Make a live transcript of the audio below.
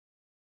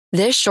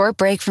This short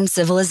break from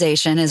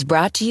civilization is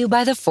brought to you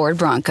by the Ford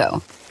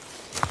Bronco.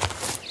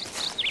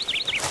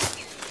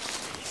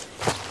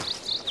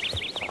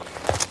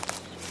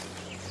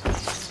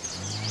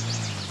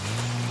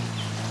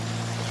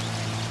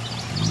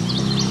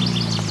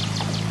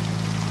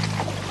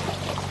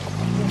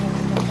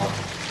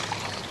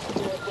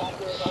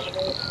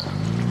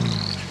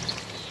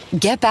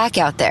 Get back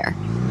out there.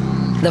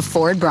 The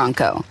Ford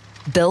Bronco.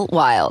 Built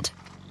wild.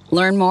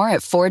 Learn more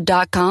at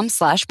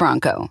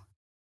Ford.com/Bronco.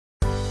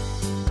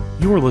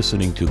 You are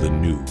listening to the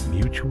new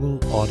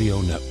Mutual Audio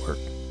Network.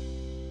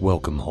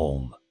 Welcome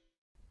home.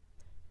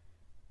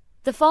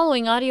 The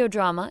following audio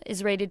drama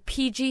is rated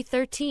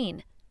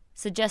PG-13,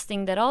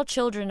 suggesting that all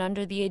children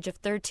under the age of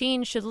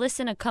 13 should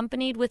listen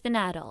accompanied with an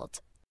adult.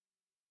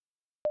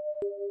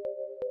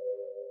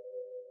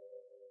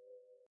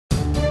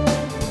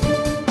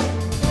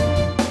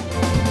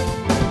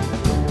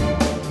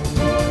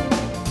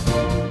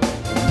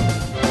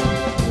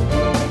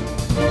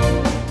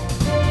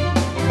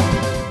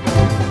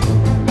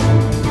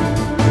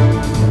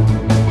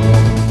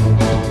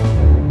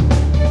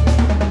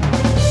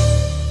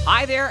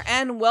 Hi there,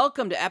 and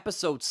welcome to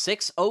episode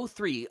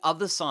 603 of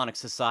the Sonic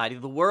Society,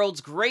 the world's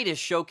greatest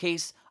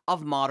showcase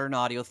of modern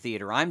audio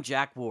theater. I'm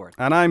Jack Ward.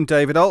 And I'm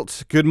David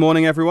Alt. Good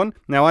morning, everyone.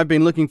 Now, I've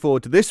been looking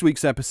forward to this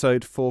week's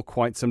episode for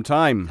quite some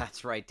time.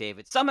 That's right,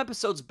 David. Some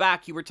episodes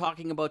back, you were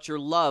talking about your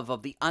love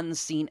of the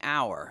unseen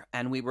hour,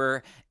 and we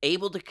were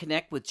able to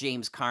connect with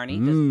James Carney.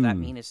 Does that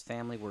mean his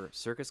family were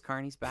circus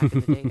carnies back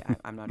in the day?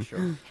 I'm not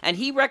sure. And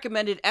he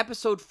recommended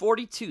episode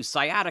 42,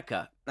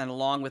 Sciatica. And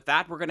along with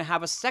that, we're going to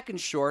have a second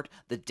short,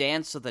 The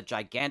Dance of the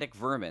Gigantic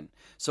Vermin.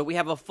 So we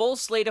have a full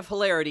slate of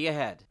hilarity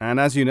ahead. And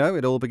as you know,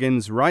 it all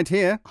begins right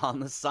here on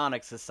the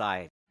Sonic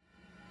Society.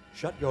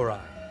 Shut your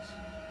eyes.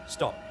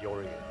 Stop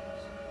your ears.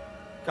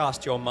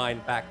 Cast your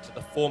mind back to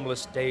the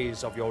formless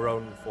days of your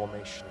own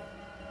formation.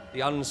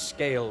 The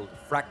unscaled,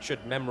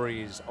 fractured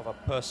memories of a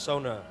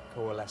persona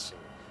coalescing,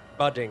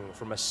 budding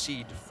from a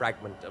seed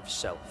fragment of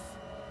self.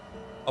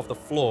 Of the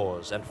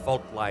flaws and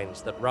fault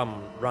lines that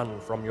run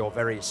from your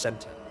very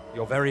center,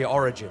 your very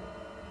origin,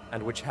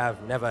 and which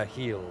have never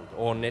healed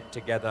or knit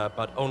together,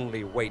 but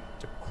only wait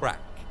to crack,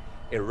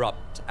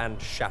 erupt,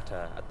 and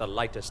shatter at the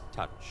lightest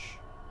touch,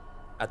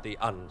 at the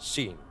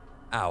unseen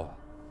hour.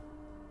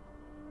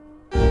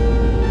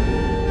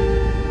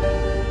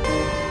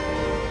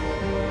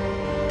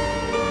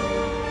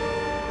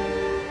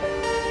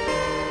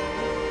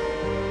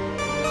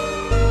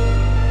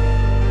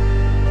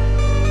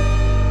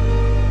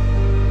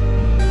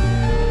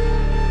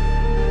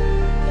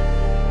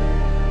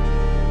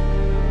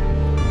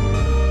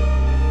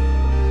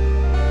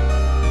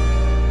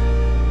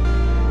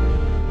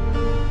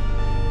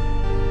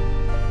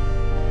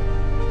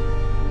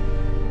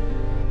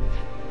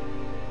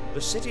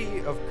 The city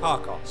of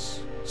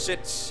Carcos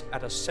sits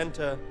at a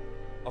center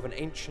of an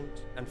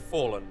ancient and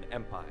fallen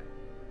empire.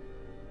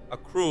 A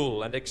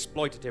cruel and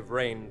exploitative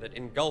reign that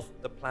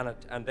engulfed the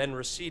planet and then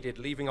receded,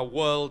 leaving a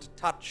world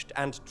touched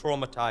and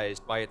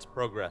traumatized by its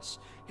progress.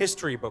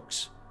 History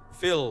books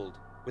filled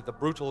with the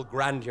brutal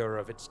grandeur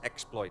of its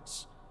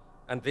exploits.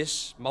 And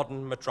this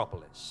modern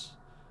metropolis,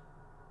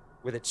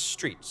 with its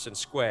streets and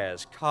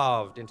squares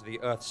carved into the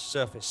earth's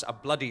surface, a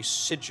bloody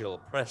sigil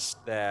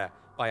pressed there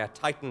by a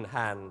titan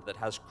hand that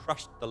has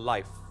crushed the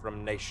life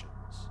from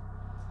nations.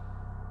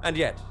 And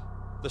yet,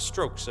 the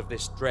strokes of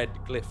this dread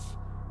glyph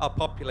are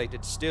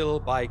populated still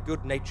by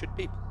good-natured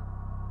people,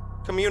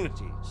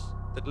 communities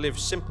that live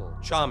simple,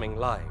 charming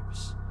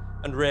lives,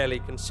 and rarely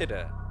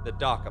consider the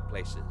darker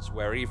places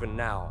where even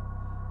now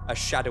a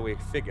shadowy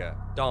figure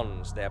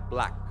dons their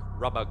black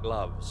rubber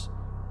gloves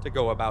to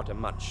go about a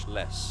much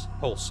less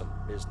wholesome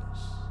business.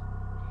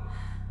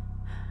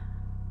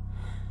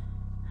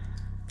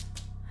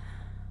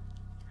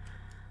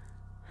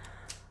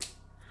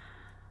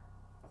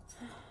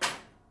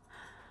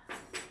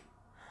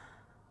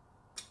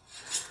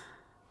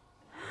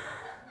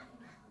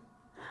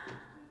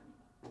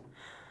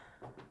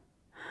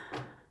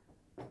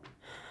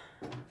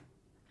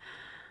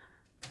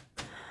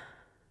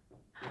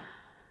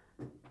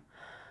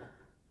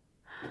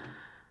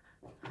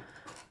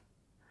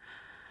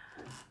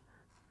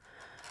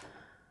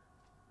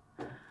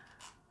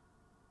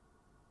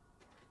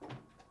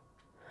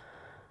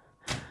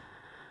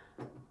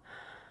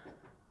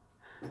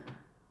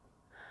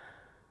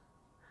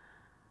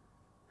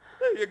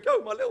 There you go,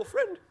 my little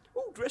friend,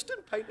 all dressed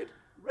and painted,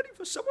 ready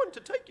for someone to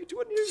take you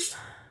to a new...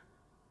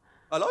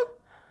 Hello?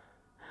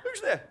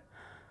 Who's there?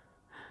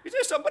 Is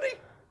there somebody?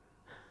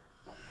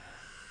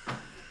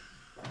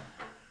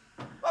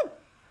 Oh,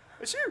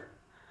 it's you.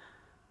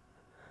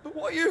 But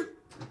what are you?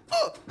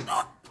 Oh,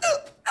 no!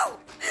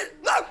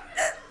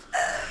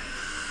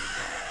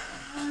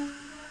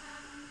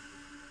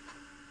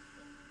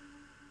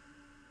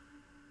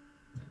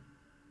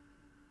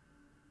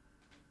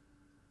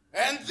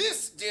 And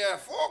this, dear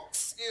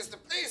folks, is the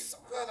place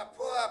where the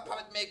poor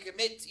puppet maker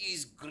met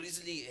his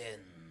grisly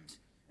end.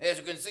 As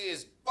you can see,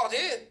 his body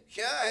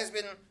here has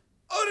been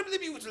horribly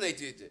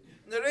mutilated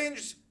and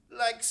arranged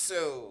like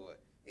so.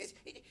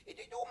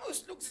 It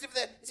almost looks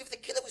as if the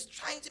killer was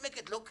trying to make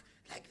it look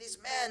like this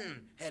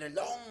man had a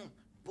long,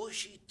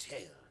 bushy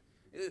tail.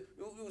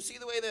 You see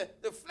the way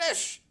the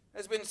flesh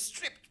has been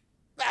stripped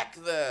back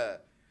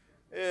there.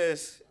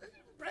 Yes,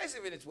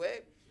 impressive in its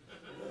way.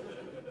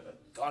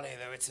 Golly,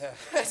 though, it's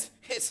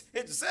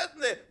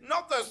certainly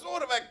not the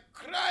sort of a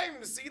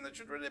crime scene that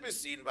should really be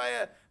seen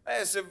by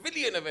a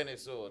civilian of any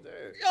sort.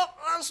 Yeah,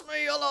 that's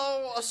me,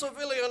 hello, a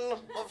civilian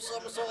of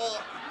some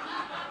sort.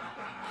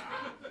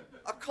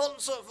 A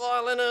concert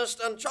violinist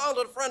and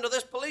childhood friend of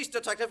this police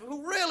detective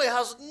who really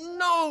has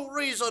no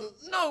reason,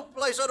 no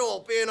place at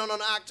all being on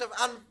an active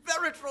and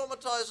very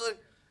traumatizing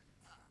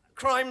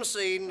crime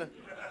scene.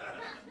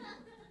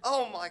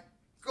 Oh my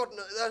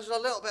goodness, there's a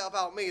little bit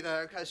about me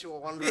there in case you were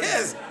wondering.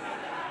 Yes.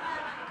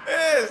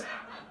 Yes.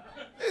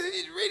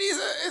 It really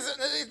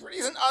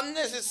is an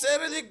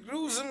unnecessarily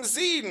gruesome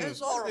scene.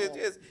 It's horrible.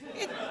 Yes.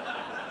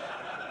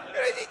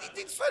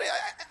 It's funny.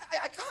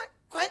 I can't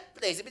quite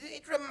place it, but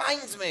it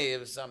reminds me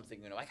of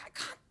something. You know, I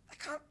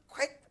can't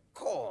quite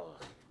recall.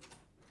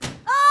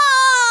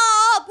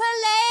 Oh,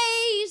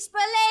 police!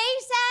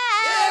 Police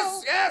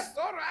help! Yes.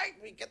 All right,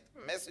 we get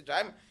the message.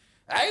 I'm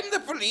the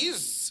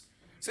police,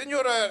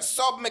 Senora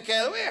Sob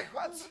McElwee.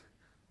 What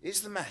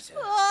is the matter?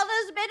 Oh,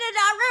 there's been an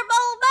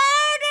horrible murder.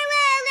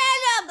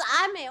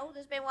 I'm ill.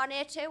 There's been one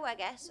here too, I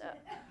guess.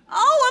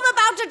 Oh, I'm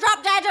about to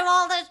drop dead of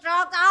all this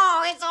drugs.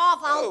 Oh, it's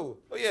awful.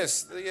 Oh,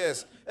 yes.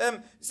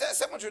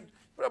 Someone should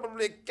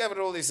probably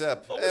cover all this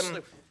up.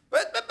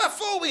 But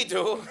before we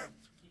do,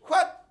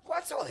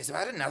 what's all this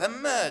about another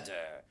murder?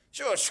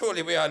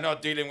 Surely we are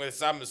not dealing with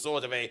some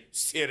sort of a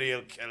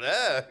serial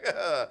killer.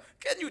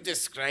 Can you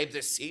describe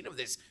the scene of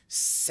this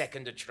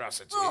second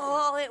atrocity?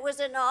 Oh, it was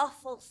an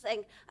awful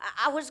thing.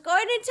 I was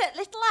going into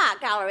Little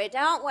Art Gallery,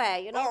 don't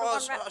we? You know,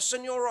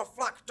 Senora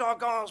Flack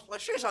Dargar's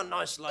place. She's a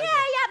nice lady.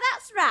 Yeah,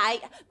 that's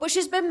right. But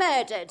she's been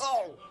murdered.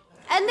 Oh.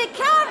 And they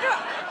carved her...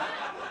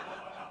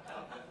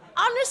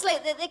 Honestly,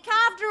 they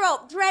carved her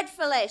up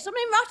dreadfully.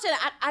 Something rotten.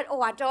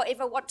 I don't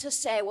even want to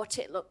say what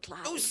it looked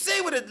like. Oh, say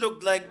what it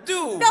looked like,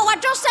 do. No, I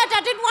just said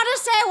I didn't want to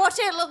say what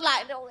it looked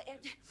like. No,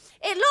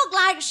 it looked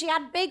like she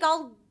had big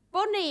old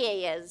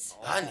bunny ears.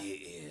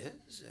 Bunny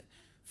ears?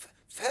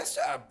 First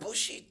a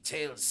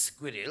bushy-tailed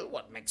squirrel,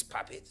 what makes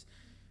puppets,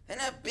 then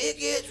a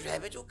big-eared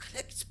rabbit who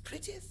collects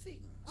pretty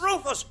things.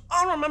 Rufus,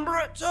 I remember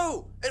it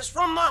too. It's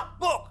from that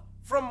book,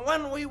 from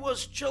when we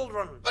was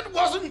children. But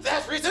wasn't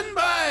that written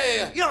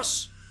by...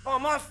 Yes, by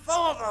my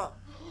father,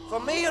 for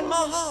me and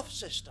my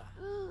half-sister.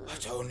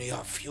 But only a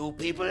few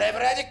people ever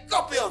had a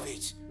copy of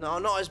it. No,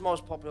 not his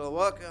most popular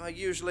work. I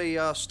usually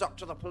stuck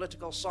to the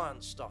political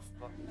science stuff,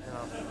 but, you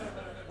know.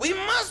 We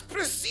must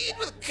proceed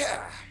with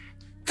care.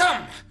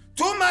 Come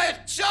to my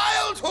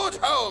childhood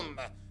home.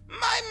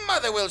 My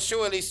mother will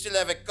surely still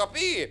have a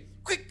copy.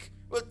 Quick,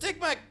 we'll take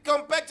my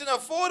compact and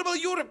affordable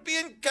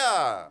European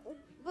car.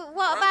 But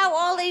what about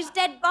all these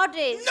dead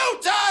bodies? No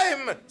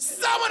time!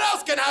 Someone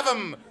else can have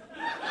them!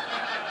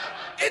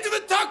 Into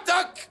the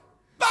tuk-tuk!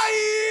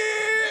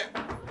 Bye!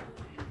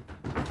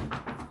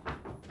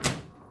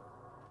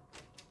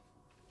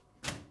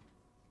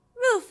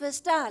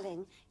 Rufus,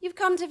 darling, you've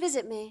come to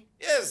visit me.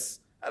 Yes.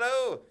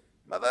 Hello,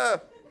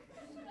 Mother.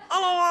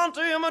 Hello,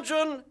 Auntie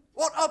Imogen.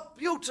 What a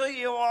beauty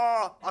you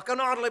are. I can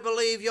hardly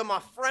believe you're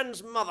my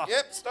friend's mother.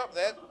 Yep, stop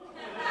that.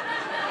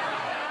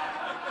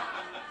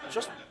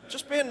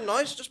 Just being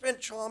nice, just being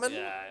charming.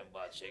 Yeah, I'm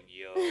watching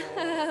you.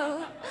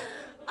 Oh,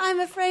 I'm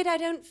afraid I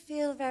don't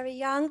feel very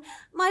young.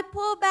 My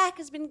poor back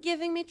has been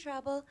giving me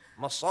trouble.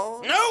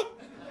 Massage? No!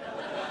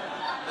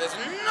 There's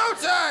no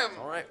time!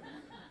 All right.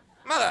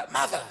 Mother,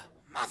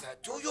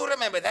 do you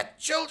remember that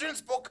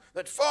children's book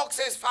that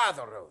Fawkes's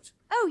father wrote?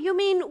 Oh, you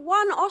mean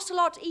one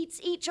ocelot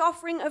eats each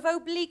offering of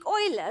oblique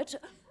oilet?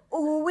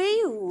 Oh,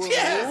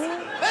 Yes,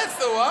 that's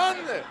the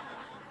one!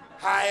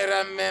 I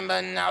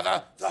remember now.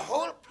 The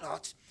whole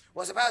plot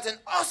was about an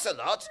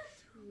ocelot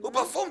who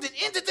performed an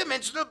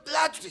interdimensional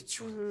blood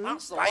ritual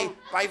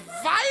by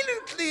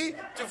violently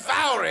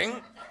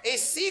devouring a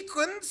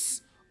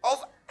sequence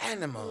of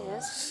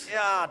animals.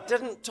 Yeah,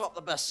 didn't top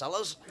the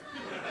bestsellers.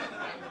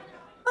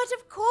 But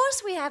of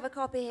course we have a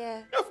copy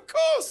here. Of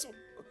course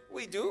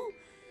we do.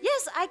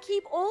 Yes, I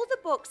keep all the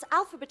books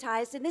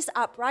alphabetized in this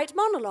upright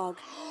monologue.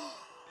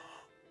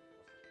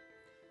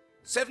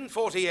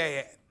 7:40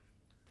 a.m.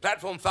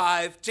 Platform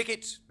 5,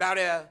 ticket,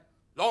 barrier,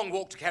 long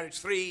walk to carriage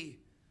 3.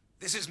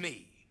 This is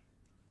me.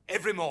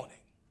 Every morning.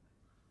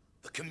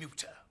 The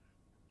commuter.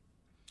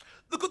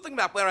 The good thing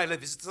about where I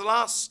live is it's the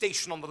last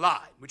station on the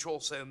line, which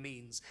also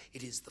means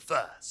it is the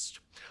first.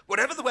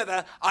 Whatever the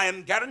weather, I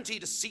am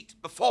guaranteed a seat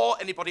before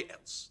anybody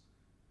else.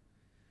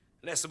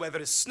 Unless the weather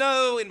is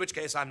snow, in which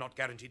case I'm not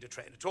guaranteed a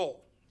train at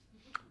all.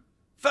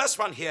 First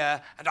one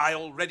here, and I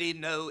already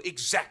know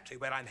exactly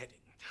where I'm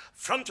heading.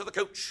 Front of the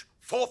coach,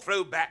 4th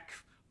row back,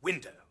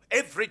 window.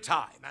 Every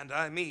time, and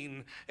I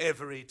mean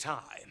every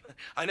time.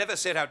 I never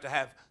set out to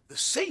have the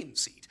same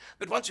seat,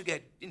 but once you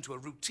get into a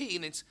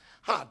routine, it's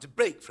hard to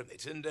break from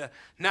it. And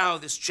now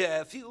this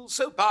chair feels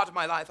so part of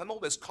my life, I'm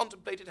always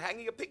contemplated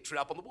hanging a picture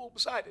up on the wall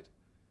beside it.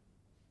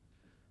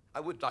 I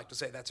would like to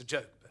say that's a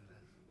joke, but...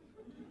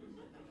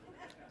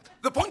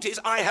 The point is,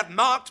 I have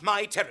marked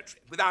my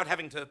territory without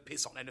having to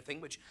piss on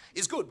anything, which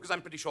is good, because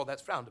I'm pretty sure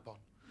that's frowned upon.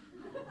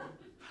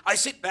 I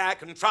sit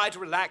back and try to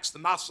relax the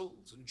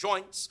muscles and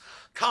joints,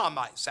 calm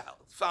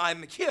myself.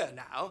 I'm here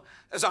now,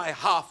 as I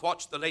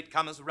half-watch the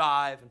latecomers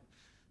arrive and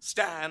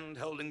stand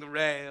holding the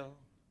rail,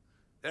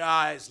 their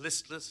eyes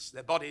listless,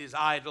 their bodies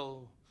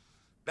idle,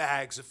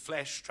 bags of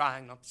flesh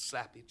trying not to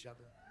slap each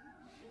other.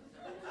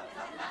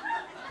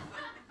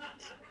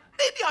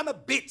 Maybe I'm a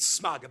bit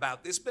smug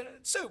about this, but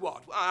so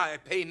what? I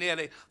pay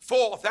nearly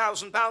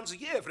 £4,000 a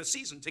year for a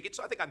season ticket,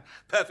 so I think I'm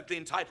perfectly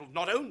entitled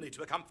not only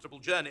to a comfortable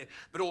journey,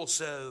 but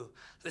also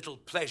a little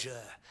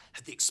pleasure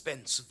at the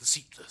expense of the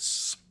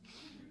seatless.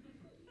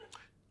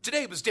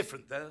 Today was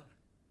different, though,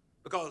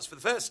 because for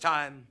the first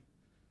time,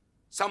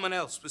 someone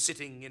else was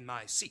sitting in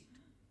my seat.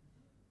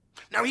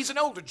 Now, he's an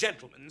older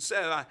gentleman,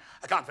 so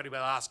I can't very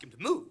well ask him to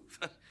move.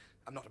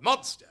 I'm not a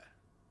monster.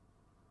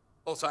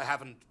 Also, I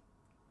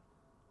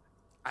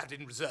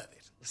didn't reserve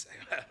it. So,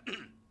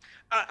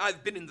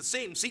 I've been in the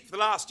same seat for the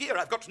last year.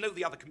 I've got to know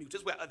the other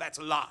commuters. Well, that's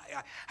a lie.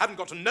 I haven't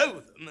got to know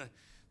them.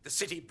 The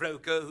city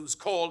broker whose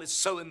call is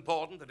so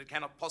important that it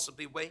cannot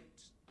possibly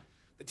wait.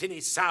 The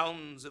tinny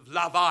sounds of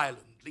Love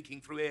Island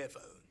leaking through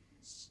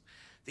earphones.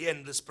 The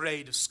endless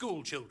parade of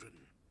school children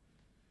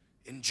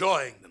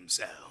enjoying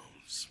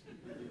themselves.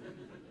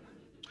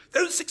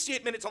 Those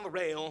 68 minutes on the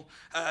rail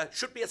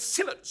should be a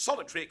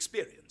solitary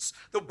experience.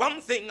 The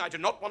one thing I do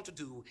not want to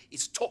do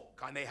is talk.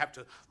 I may have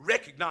to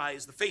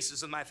recognize the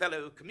faces of my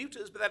fellow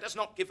commuters, but that does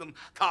not give them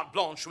carte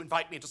blanche to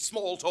invite me into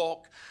small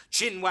talk,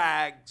 chin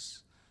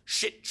wags,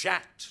 shit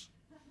chat.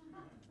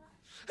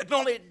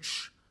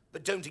 Acknowledge,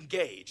 but don't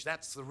engage.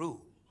 That's the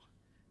rule.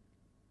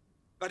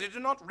 But I do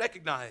not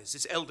recognize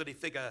this elderly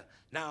figure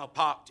now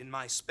parked in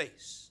my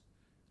space.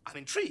 I'm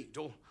intrigued,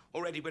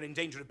 already we're in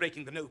danger of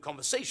breaking the no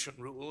conversation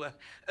rule.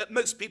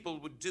 Most people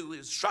would do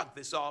is shrug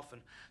this off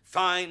and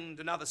find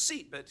another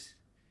seat, but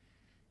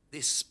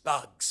this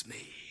bugs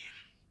me.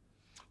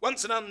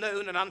 Once an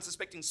unknown and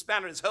unsuspecting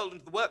spanner is hurled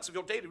into the works of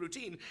your daily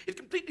routine, it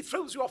completely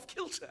throws you off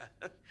kilter.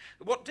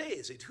 What day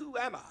is it? Who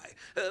am I?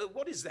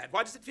 What is that?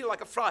 Why does it feel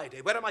like a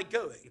Friday? Where am I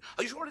going?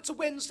 Are you sure it's a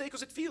Wednesday?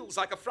 Because it feels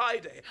like a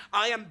Friday.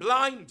 I am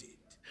blinded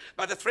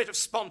by the threat of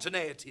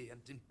spontaneity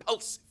and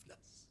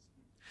impulsiveness,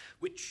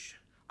 which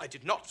I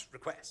did not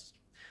request,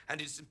 and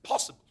it is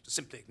impossible to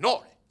simply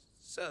ignore it.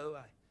 So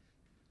I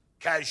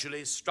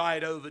casually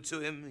stride over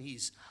to him.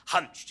 He's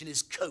hunched in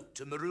his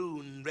coat, a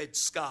maroon red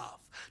scarf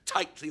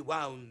tightly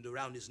wound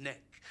around his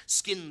neck,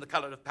 skin the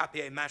color of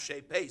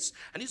papier-mâché paste,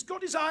 and he's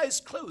got his eyes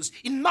closed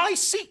in my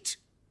seat,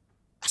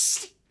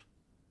 asleep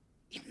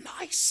in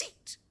my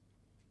seat.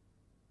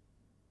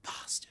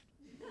 Bastard.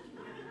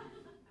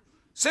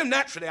 So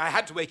naturally, I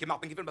had to wake him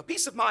up and give him a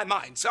piece of my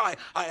mind. So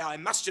I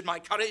mustered my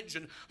courage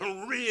and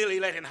really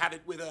let him have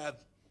it with a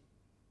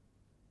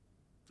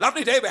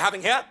lovely day we're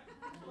having here.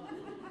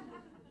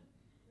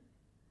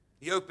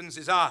 He opens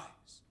his eyes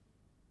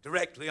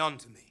directly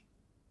onto me.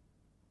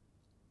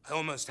 I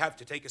almost have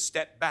to take a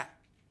step back.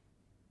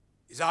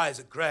 His eyes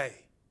are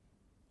grey,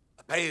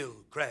 a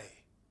pale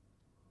grey,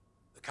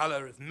 the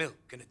color of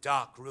milk in a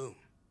dark room.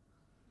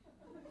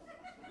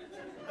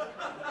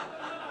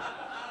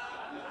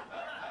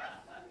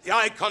 The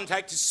eye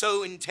contact is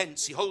so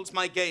intense, he holds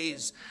my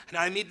gaze, and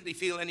I immediately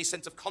feel any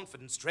sense of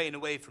confidence drain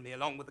away from me,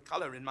 along with the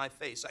color in my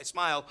face. I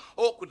smile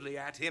awkwardly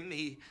at him.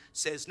 He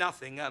says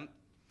nothing.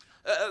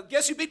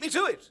 Guess you beat me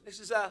to it. This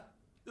is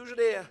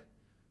usually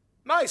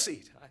my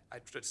seat. I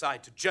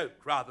decide to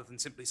joke rather than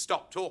simply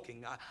stop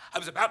talking. I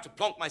was about to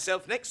plonk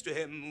myself next to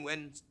him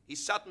when he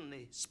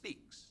suddenly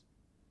speaks.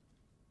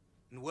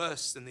 And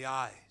worse than the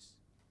eyes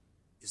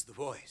is the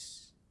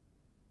voice,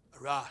 a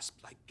rasp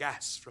like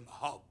gas from a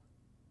hob.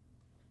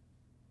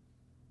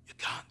 You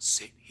can't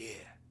sit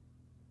here,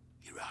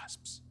 he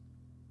rasps.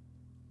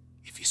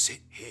 If you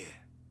sit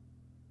here,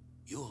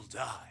 you'll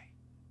die.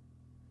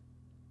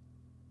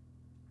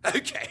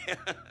 Okay,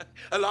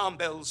 alarm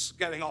bells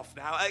going off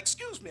now.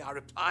 Excuse me, I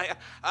reply.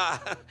 I'm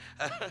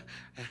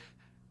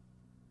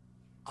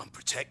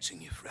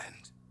protecting you,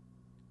 friend.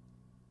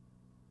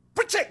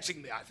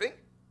 Protecting me, I think.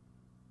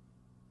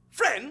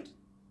 Friend?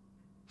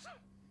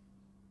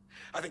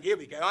 I think, here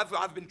we go.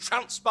 I've been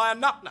trounced by a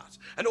nut,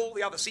 and all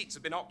the other seats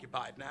have been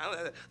occupied now.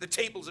 The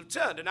tables have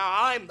turned, and now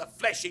I'm the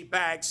fleshy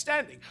bag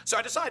standing. So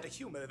I decide to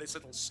humor this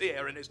little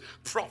seer in his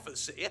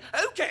prophecy.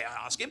 Okay,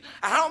 I ask him,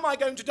 how am I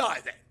going to die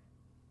then?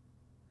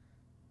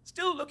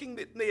 Still looking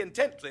at me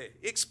intently,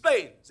 he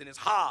explains in his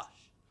harsh,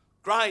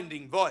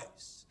 grinding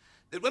voice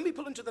that when we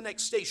pull into the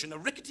next station, a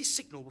rickety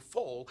signal will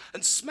fall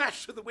and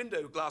smash through the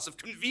window glass of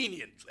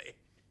conveniently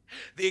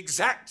the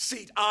exact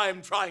seat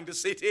I'm trying to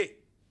sit in,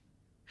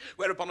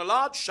 whereupon a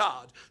large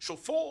shard shall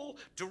fall,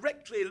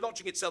 directly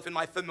lodging itself in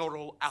my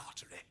femoral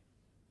artery.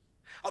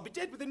 I'll be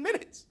dead within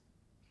minutes.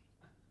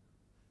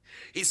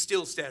 He's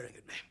still staring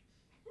at me.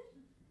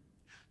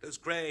 Those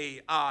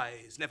grey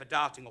eyes never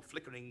darting or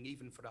flickering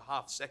even for a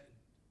half second.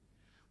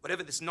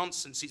 Whatever this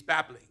nonsense he's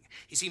babbling,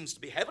 he seems to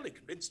be heavily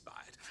convinced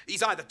by it.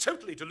 He's either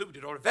totally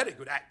deluded or a very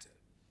good actor.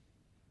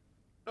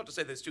 Not to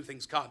say those two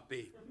things can't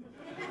be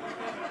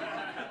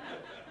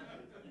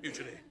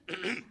mutually.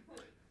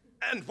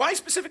 And why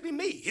specifically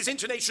me? His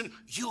intonation,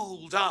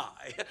 "you'll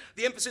die."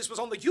 The emphasis was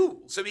on the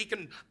 "you'll," so he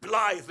can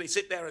blithely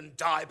sit there and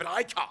die, but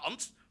I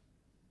can't.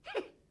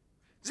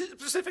 Is it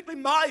specifically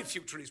my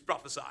future he's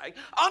prophesying?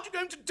 Aren't you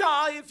going to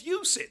die if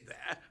you sit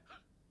there?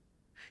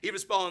 He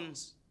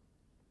responds,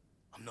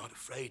 "I'm not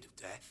afraid of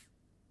death."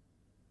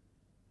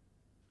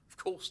 Of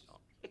course not.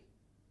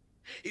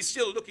 He's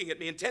still looking at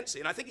me intensely,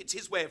 and I think it's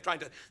his way of trying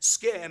to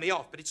scare me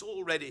off, but it's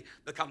already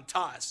become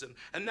tiresome,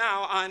 and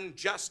now I'm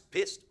just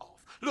pissed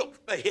off.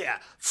 Look,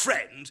 here,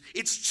 friend,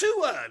 it's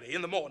too early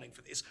in the morning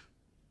for this.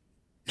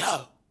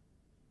 "No,"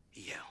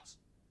 he yells.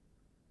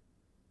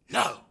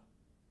 "No."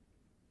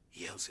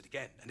 He yells it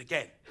again and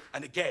again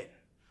and again.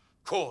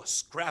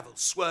 Coarse gravel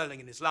swirling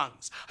in his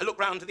lungs. I look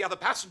round to the other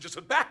passengers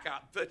for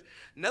backup, but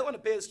no one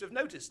appears to have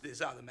noticed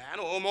this other man,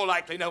 or more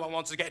likely, no one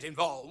wants to get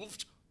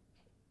involved.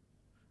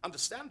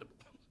 Understandable.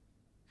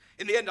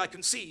 In the end, I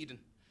concede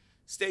and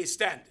stay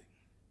standing,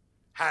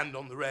 hand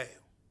on the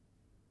rail,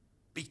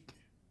 beaten.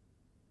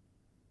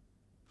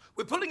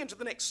 We're pulling into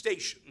the next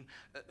station.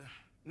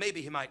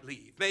 Maybe he might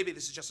leave. Maybe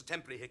this is just a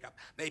temporary hiccup.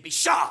 Maybe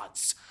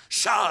shards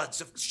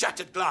of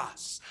shattered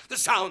glass. The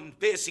sound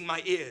piercing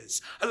my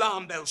ears.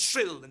 Alarm bells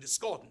shrill and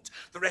discordant.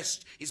 The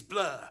rest is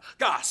blur,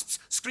 gasps,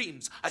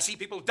 screams. I see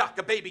people duck,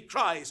 a baby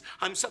cries.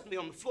 I'm suddenly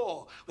on the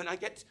floor. When I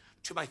get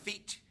to my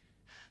feet,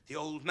 the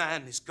old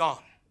man is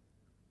gone.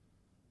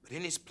 But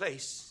in his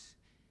place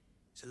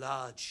is a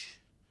large,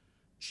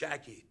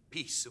 jagged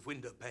piece of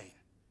window pane,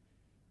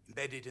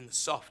 embedded in the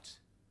soft,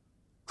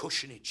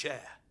 cushiony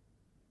chair,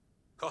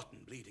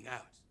 cotton bleeding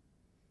out.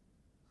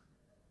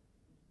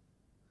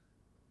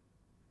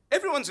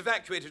 Everyone's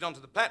evacuated onto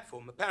the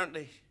platform.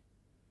 Apparently,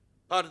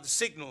 part of the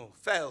signal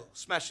fell,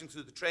 smashing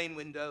through the train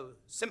window.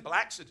 Simple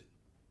accident.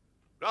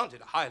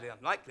 Granted, a highly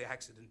unlikely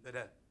accident, but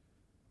an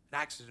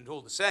accident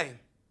all the same.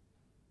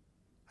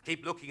 I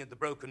keep looking at the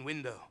broken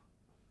window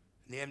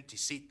and the empty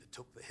seat that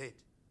took the hit.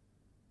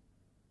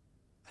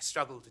 I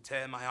struggle to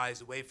tear my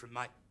eyes away from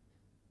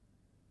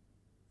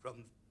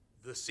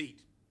the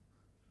seat.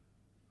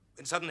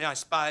 When suddenly I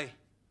spy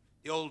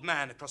the old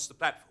man across the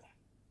platform,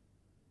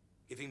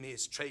 giving me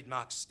his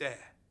trademark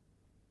stare.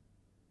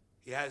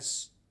 He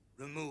has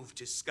removed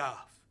his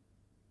scarf.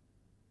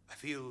 I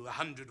feel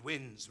 100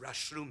 winds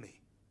rush through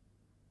me.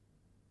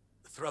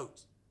 The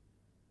throat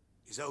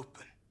is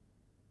open,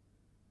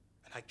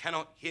 and I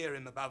cannot hear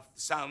him above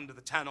the sound of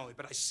the tannoy,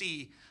 but I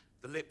see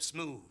the lips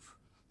move,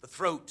 the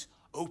throat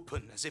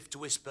open as if to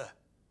whisper,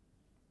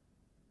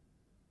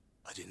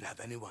 "I didn't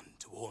have anyone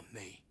to warn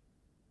me.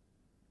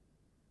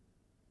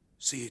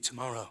 See you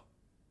tomorrow,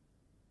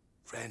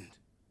 friend."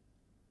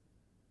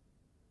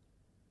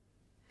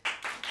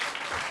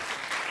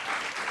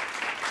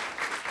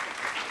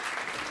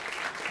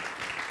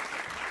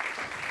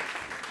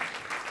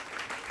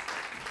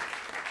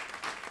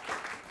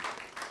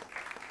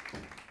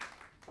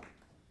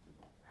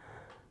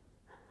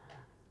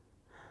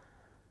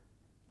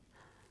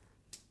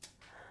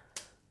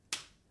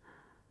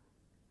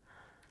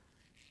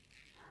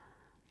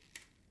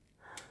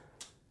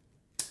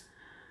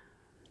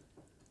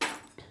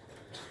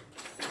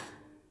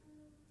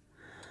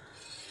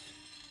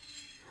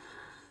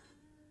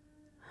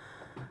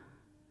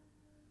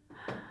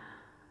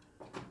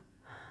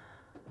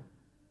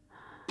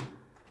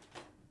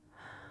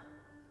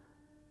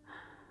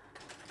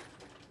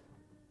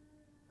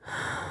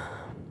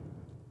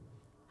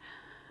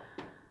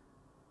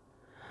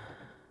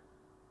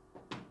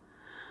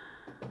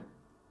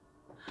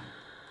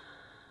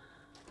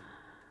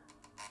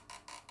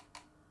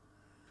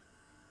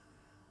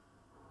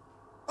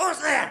 Who's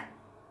there?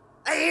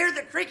 I hear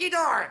the creaky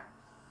door.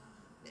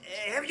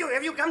 Have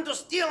you come to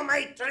steal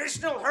my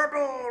traditional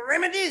herbal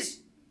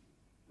remedies?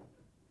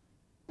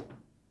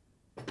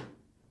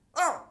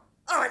 Oh,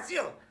 it's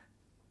you.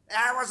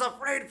 I was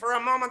afraid for a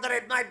moment that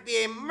it might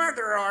be a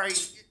murder or a...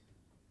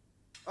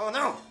 Oh,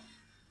 no.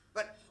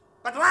 But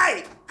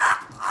why?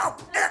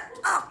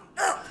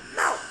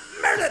 No.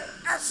 Murder.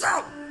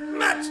 So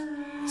much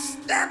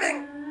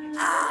stabbing.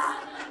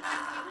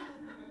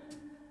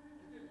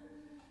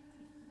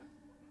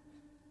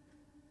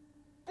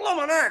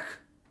 Bloomin' heck.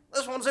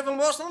 This one's even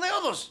worse than the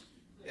others.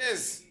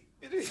 Yes,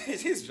 it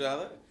is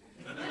rather.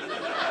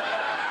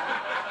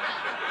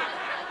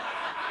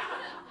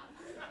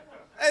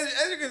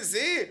 As you can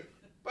see,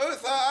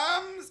 both her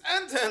arms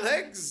and her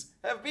legs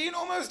have been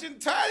almost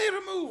entirely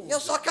removed.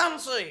 Yes, I can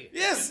see.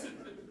 Yes,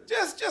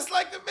 just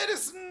like the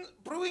medicine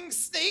brewing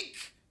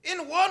snake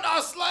in one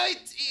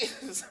ocelot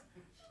is...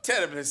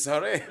 Terribly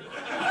sorry.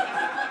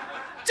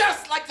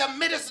 Just like the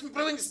medicine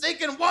brewing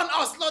snake in one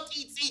ocelot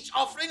eats each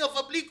offering of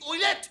oblique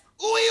oilet.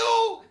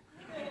 Ooh-oo!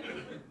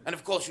 And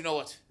of course you know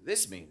what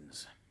this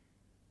means.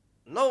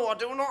 No, I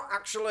do not,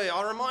 actually.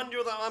 I remind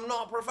you that I'm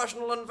not a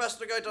professional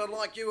investigator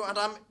like you, and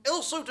I'm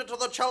ill-suited to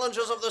the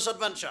challenges of this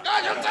adventure.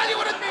 I'll tell you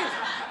what it means.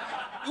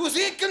 You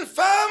see, it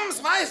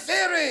confirms my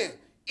theory.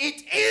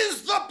 It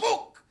is the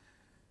book.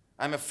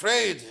 I'm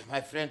afraid, my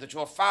friend, that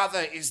your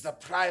father is the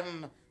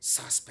prime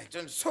suspect,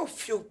 and so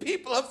few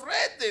people have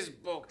read this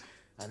book.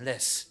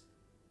 Unless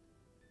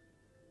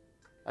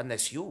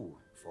you,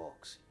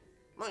 folks.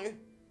 Me?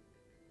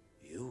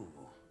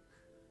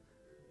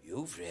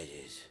 You've read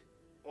it.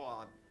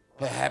 What?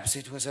 Perhaps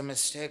it was a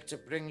mistake to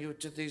bring you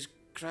to these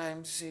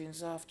crime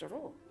scenes after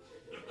all.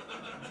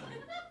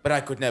 But I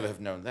could never have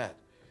known that.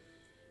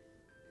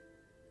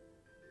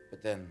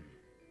 But then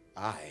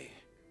I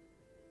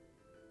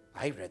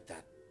read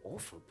that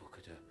awful book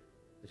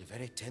at a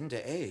very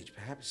tender age.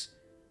 Perhaps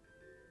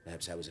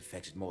I was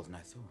affected more than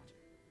I thought.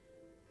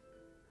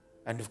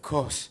 And of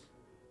course,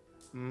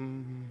 but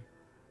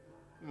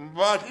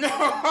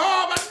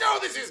no,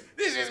 this is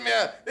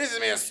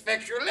mere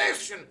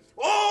speculation.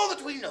 All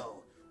that we know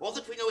is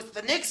that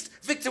the next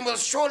victim will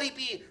surely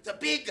be the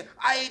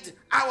big-eyed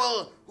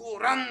owl who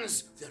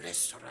runs the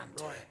restaurant.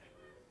 Right.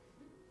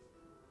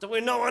 Do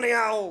we know any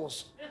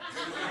owls?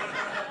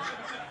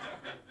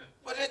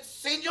 But it's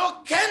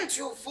Signor Kent,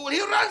 you fool. He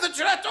runs the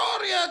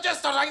trattoria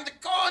just around the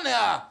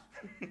corner.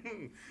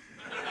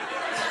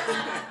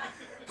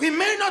 We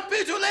may not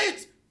be too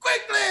late.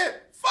 Quickly,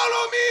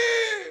 follow me.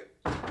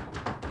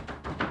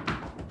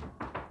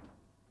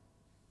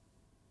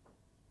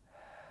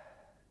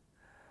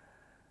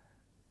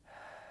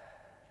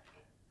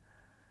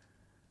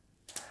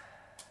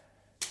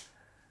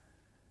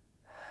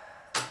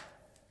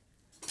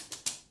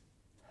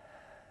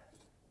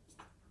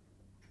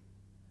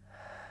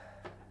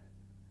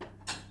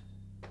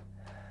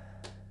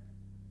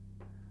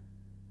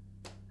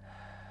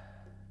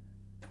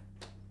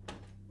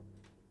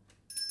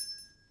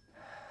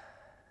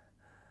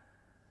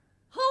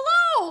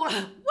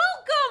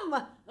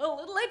 Welcome! A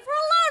little late for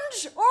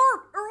lunch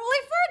or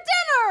early for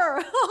dinner.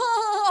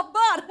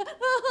 But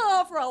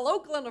for a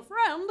local and a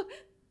friend.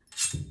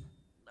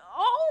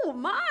 Oh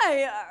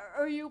my,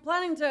 are you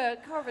planning to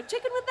carve a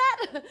chicken with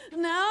that?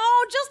 No,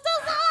 just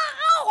as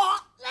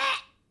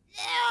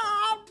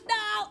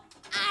no,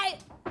 I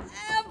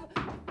have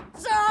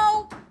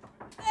so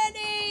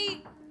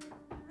many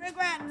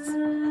regrets.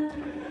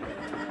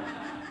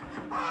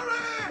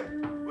 Hurry!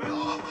 We're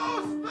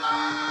almost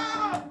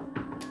there!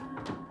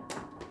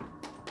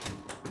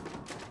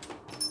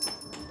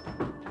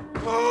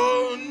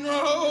 Oh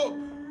no!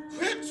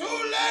 We're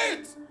too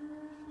late!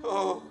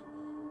 Oh,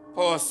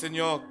 poor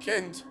Signor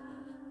Kent.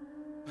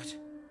 But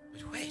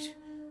wait.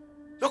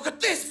 Look at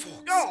this,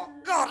 folks! Oh,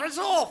 God, it's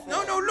awful!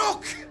 No,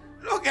 look!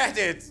 Look at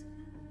it!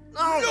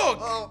 No! Look!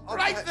 Oh, okay.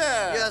 Right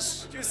there!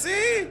 Yes. Do you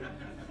see?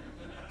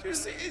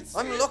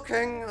 I'm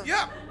looking.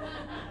 Yep.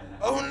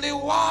 Only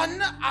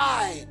one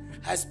eye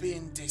has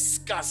been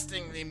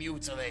disgustingly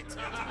mutilated.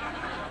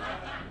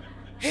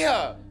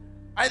 Here,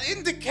 I'll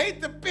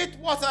indicate the bit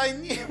what I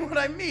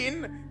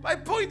mean by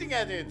pointing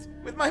at it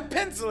with my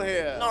pencil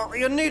here. No,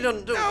 you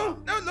needn't do No,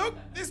 look,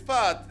 this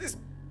part. This.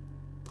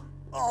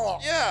 Oh.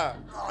 Yeah.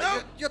 Oh,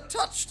 No. you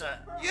touched it.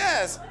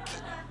 Yes.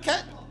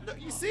 Look,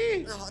 you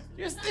see? Oh.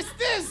 Yes,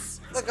 this.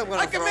 Look, I'm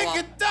gonna I can throw make up.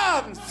 it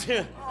dance.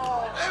 There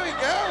we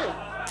go.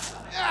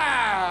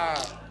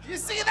 Ah. You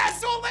see,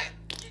 that's all that.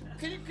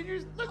 Can you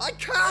look? I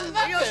can.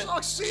 That's Yes, it.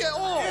 I see it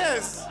all.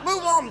 Yes.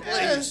 Move on, please.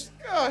 Yes.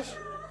 Gosh.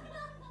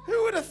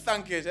 Who would have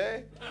thunk it,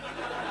 eh?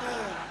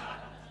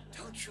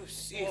 Don't you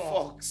see,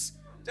 folks?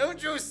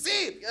 Don't you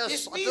see? Yes,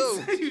 This I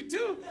means do. You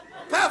do?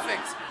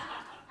 Perfect.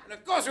 And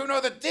of course, you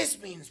know that this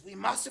means we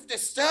must have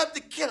disturbed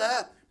the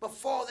killer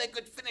before they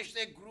could finish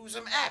their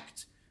gruesome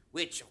act.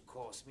 Which, of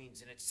course,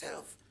 means in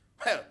itself,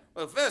 well,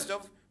 first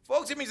off,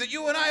 folks, it means that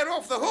you and I are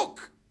off the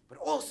hook. But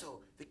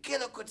also, the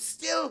killer could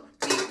still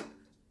be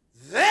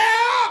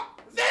there!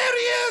 There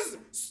he is!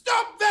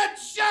 Stop that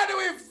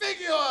shadowy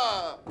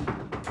figure!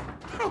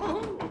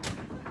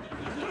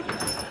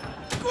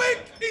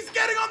 Quick! He's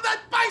getting on that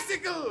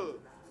bicycle!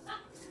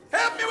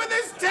 Help me with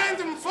this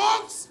tandem,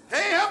 folks!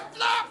 Hey,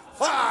 hopla!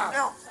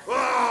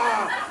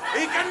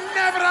 He can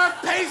never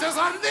have paces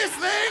on this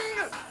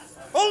thing!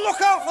 Oh,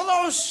 look out for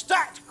those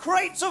stacked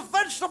crates of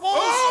vegetables!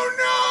 Oh,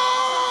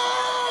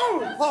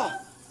 no! Oh,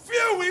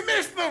 Phew, we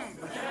missed them!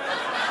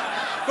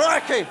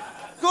 cracky!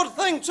 Good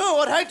thing, too.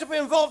 I'd hate to be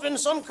involved in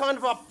some kind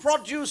of a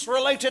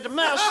produce-related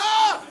mess.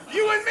 Ah,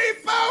 you and me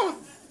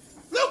both!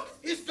 Look,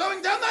 he's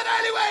going down that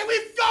alleyway!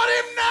 We've got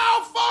him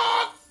now,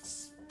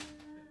 folks!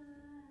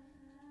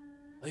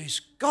 He's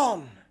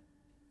gone.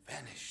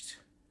 Vanished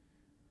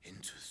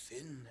into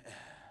thin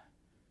air.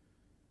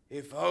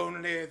 If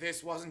only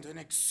this wasn't an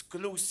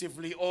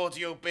exclusively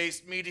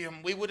audio-based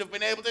medium, we would have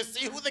been able to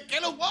see who the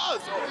killer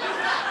was,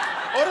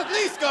 or at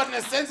least gotten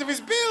a sense of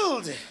his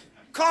build.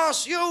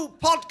 Curse you,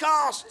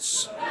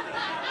 podcasts!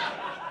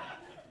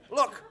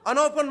 Look, an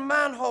open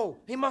manhole.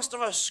 He must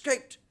have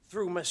escaped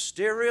through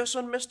mysterious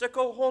and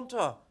mystical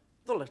haunter,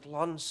 the little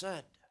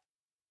unsaid.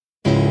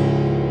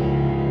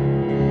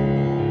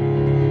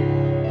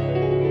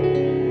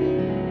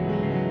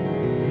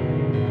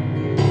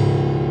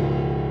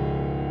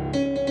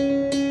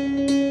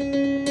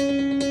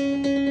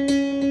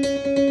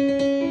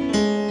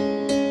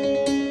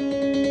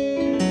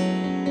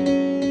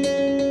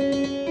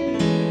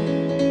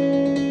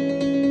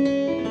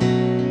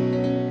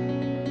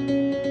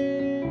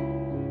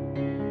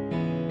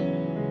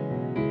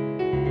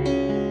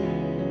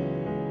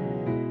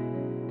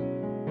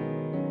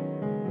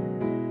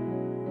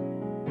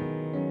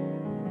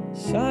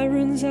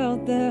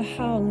 out there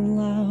howling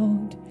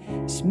loud.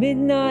 It's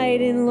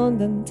midnight in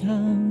London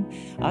town.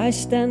 I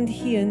stand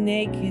here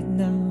naked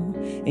now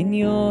in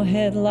your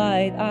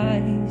headlight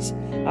eyes.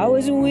 I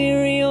was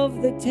weary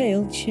of the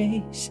tail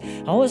chase.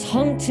 I was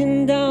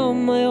hunting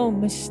down my own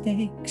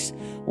mistakes,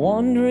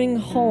 wandering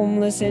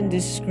homeless in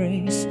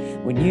disgrace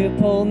when you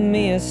pulled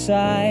me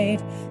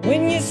aside.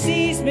 When you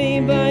seized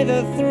me by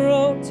the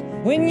throat,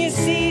 when you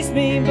seized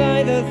me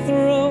by the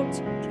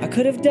throat, I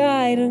could have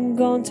died and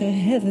gone to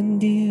heaven,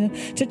 dear.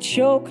 To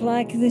choke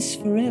like this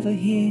forever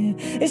here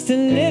is to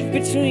live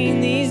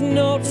between these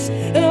notes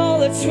and all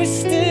the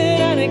twisted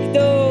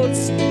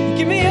anecdotes. You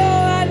give me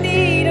all I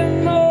need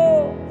and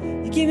more.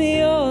 You give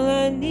me all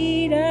I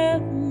need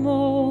and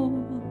more.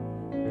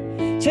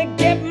 To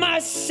get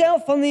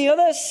myself on the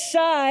other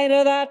side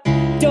of that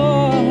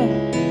door.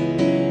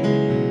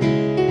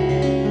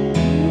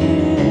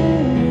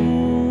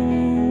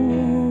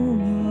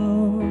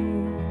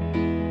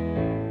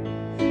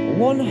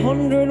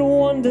 100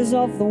 wonders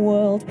of the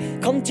world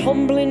come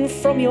tumbling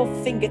from your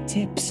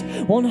fingertips.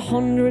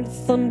 100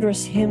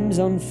 thunderous hymns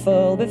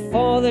unfurl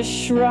before the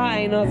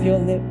shrine of your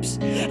lips.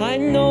 I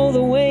know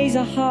the ways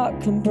a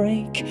heart can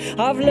break.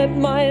 I've let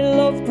my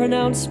love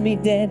pronounce me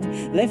dead,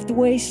 left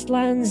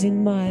wastelands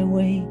in my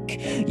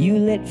wake. You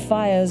lit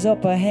fires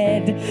up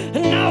ahead,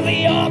 and now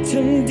the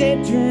autumn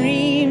dead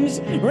dreams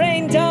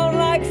rain down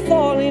like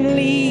falling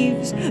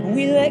leaves.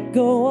 We let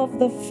go of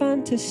the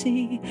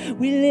fantasy,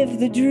 we live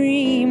the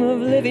dream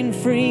of living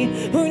free.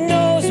 Who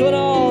knows what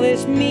all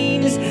this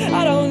means?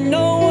 I don't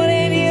know what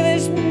any of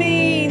this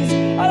means.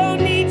 I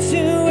don't need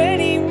to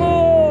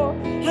anymore.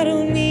 I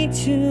don't need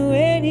to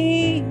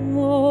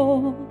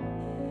anymore.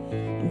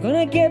 I'm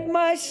gonna get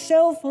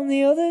myself on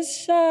the other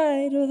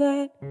side of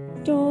that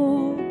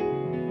door.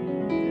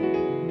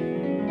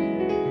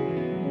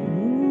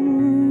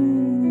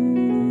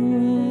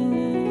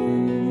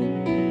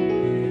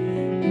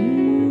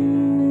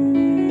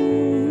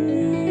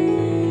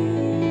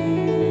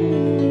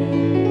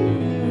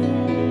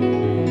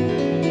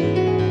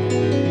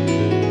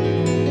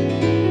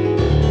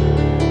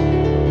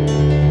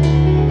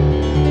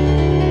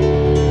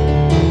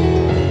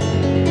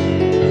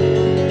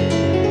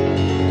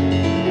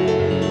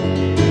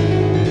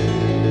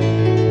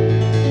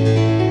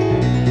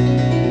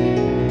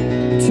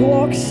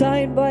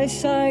 Side by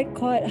side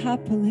quite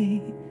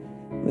happily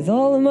with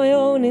all of my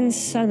own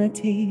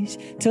insanities,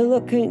 to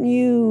look at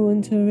you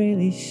and to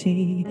really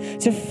see,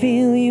 to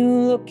feel you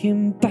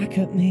looking back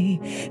at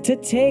me, to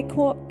take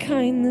what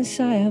kindness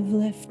I have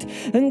left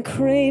and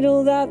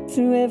cradle that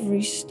through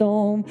every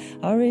storm.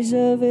 I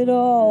reserve it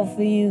all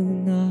for you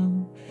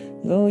now,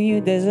 though you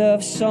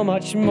deserve so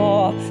much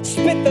more.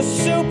 Spit the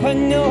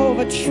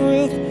supernova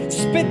truth,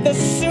 spit the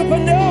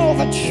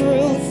supernova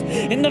truth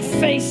in the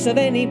face of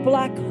any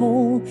black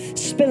hole,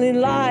 spilling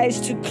lies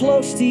too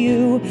close to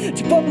you,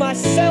 to put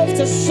myself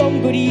to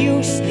some good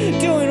use,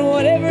 doing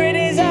whatever it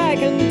is I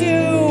can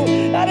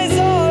do. That is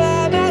all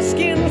I'm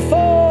asking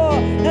for,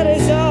 that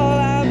is all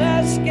I'm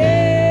asking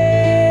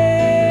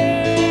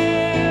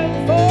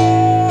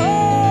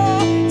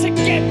for. To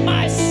get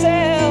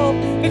myself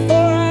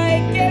before I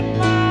get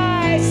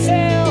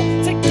myself,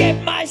 to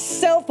get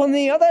myself on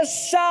the other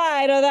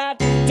side of that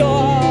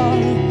door.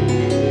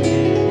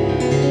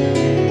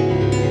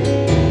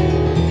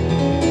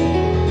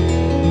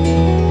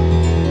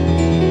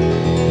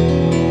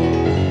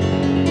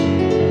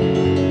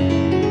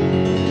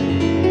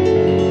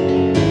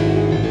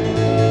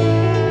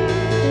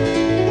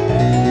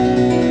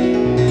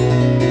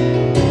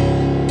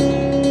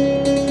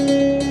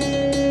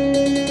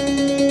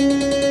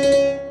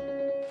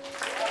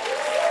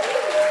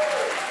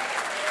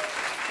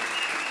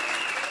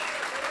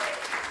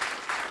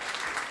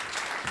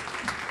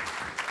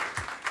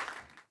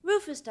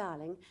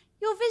 Darling,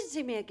 you're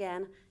visiting me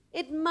again.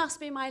 It must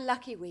be my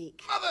lucky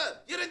week. Mother,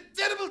 you're in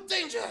terrible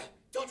danger.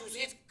 Don't you see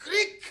it's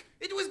Crick?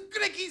 It was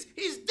Crick.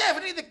 He's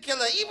definitely the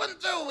killer, even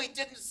though we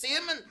didn't see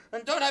him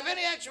and don't have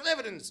any actual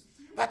evidence.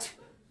 But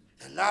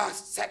the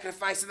last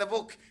sacrifice in the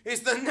book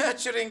is the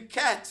nurturing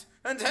cat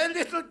and her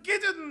little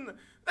kitten.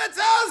 That's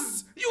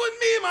us, you and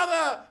me,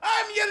 Mother.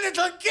 I'm your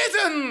little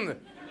kitten.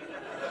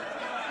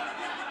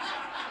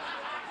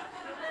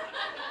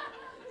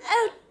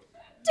 Oh,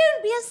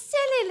 don't be a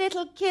silly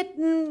little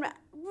kitten,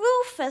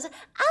 Rufus.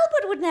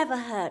 Albert would never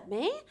hurt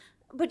me.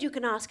 But you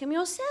can ask him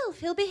yourself.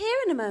 He'll be here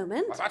in a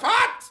moment.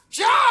 What?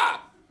 Sure!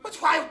 But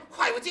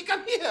why would he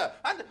come here?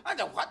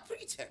 Under what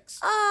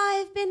pretext?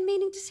 I've been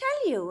meaning to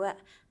tell you.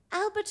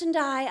 Albert and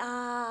I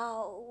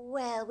are,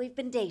 well, we've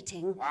been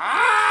dating.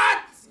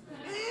 What?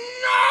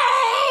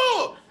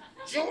 No!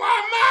 You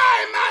are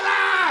my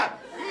mother!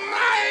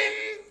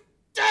 Mine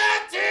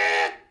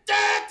dirty!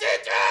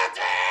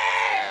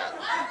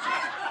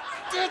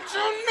 Did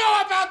you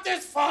know about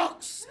this,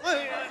 folks?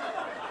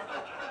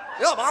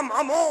 Yeah,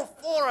 I'm all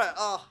for it.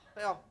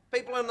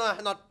 People in the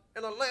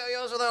later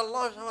years of their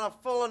lives having a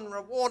full and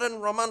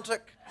rewarding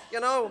romantic,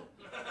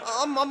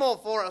 I'm all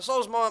for it.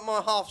 So's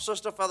my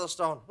half-sister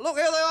Featherstone. Look,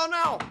 here they are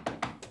now.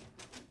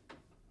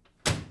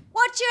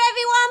 Watch you,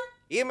 everyone.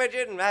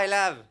 Imogen, my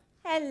love.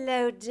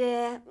 Hello,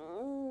 dear.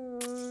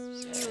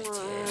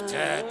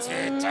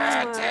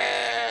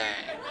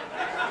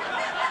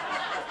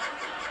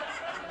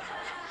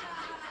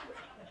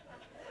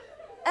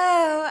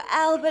 Oh,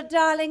 Albert,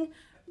 darling,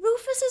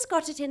 Rufus has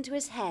got it into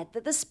his head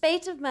that the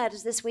spate of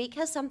murders this week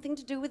has something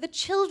to do with a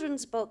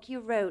children's book you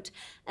wrote,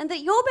 and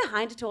that you're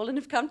behind it all and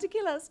have come to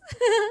kill us.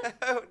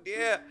 Oh,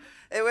 dear.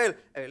 Well,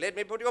 let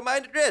me put your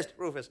mind at rest,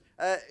 Rufus.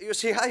 You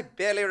see, I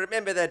barely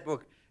remember that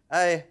book.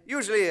 I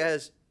usually,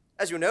 as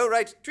you know,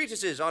 write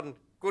treatises on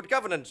good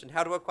governance and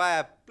how to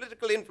acquire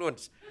political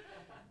influence.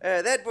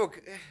 That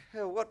book,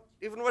 what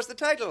even was the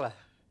title?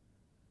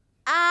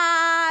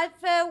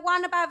 For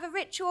one about the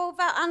ritual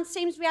that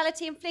unseems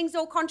reality and flings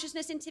all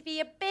consciousness into the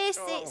abyss.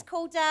 Oh. It's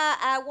called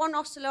One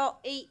Ocelot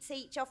Eats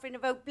Each Offering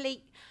of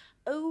Oblique.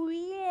 Oh,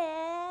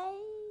 yeah.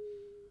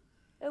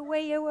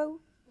 Oh.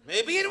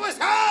 Maybe it was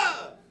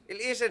her!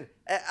 Listen,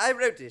 I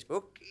wrote this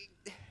book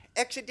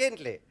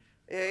accidentally,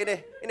 in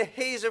a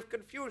haze of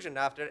confusion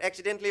after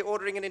accidentally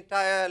ordering an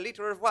entire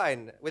liter of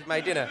wine with my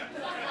dinner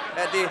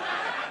at the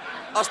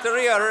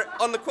Osteria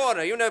on the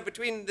corner, you know,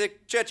 between the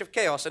Church of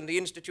Chaos and the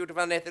Institute of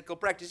Unethical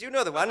Practice. You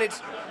know the one.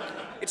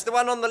 It's the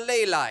one on the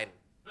ley line.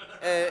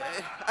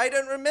 I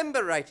don't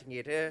remember writing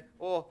it,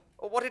 or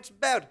what it's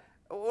about.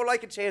 All I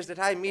can say is that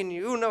I mean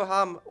you no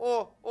harm,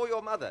 or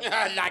your mother.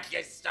 Like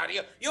your story.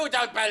 You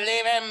don't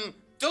believe him.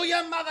 Do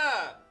your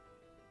mother.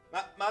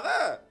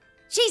 Mother?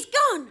 She's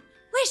gone.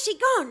 Where's she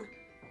gone?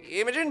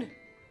 Imogen,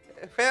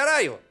 where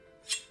are you?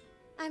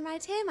 I'm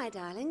right here, my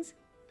darlings.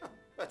 Oh,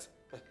 but,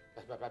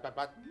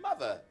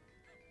 Mother,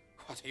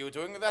 what are you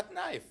doing with that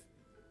knife?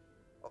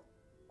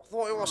 I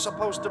thought you were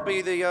supposed to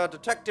be the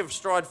detective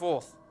stride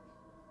forth.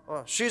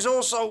 She's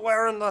also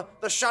wearing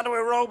the shadowy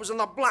robes and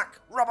the black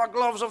rubber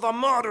gloves of the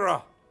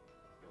murderer.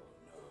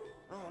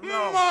 Oh,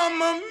 no.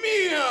 Mamma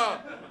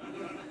mia!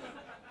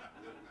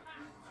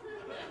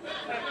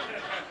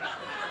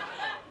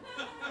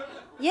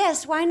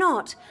 Yes, why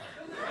not?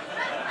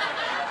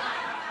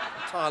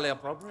 Entirely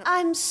appropriate.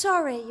 I'm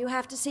sorry you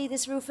have to see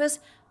this, Rufus,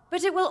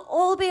 but it will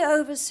all be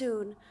over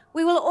soon.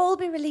 We will all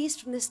be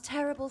released from this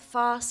terrible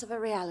farce of a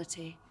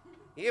reality.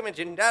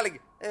 Imogen, darling,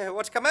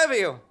 what's come over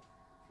you?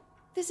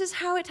 This is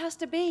how it has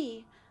to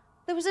be.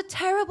 There was a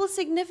terrible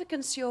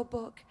significance to your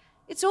book.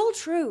 It's all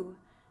true.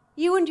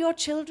 You and your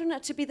children are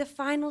to be the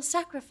final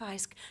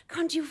sacrifice.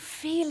 Can't you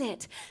feel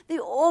it? The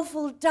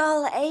awful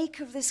dull ache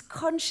of this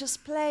conscious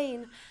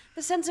plane.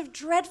 The sense of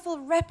dreadful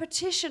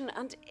repetition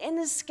and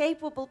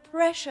inescapable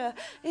pressure.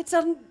 It's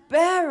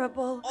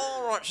unbearable.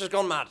 All right, she's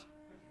gone mad.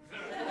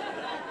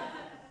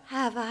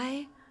 Have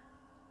I?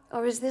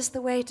 Or is this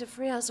the way to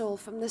free us all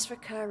from this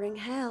recurring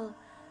hell?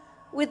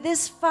 With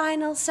this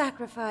final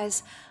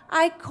sacrifice,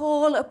 I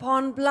call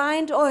upon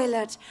blind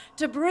Oilet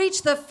to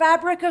breach the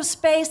fabric of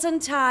space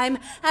and time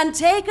and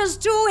take us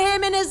to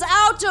him in his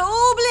outer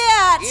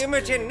oubliette.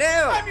 Imogen,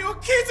 no! I'm your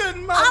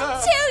kitten, Mother!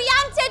 I'm too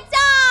young to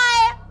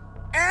die!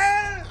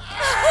 Oh,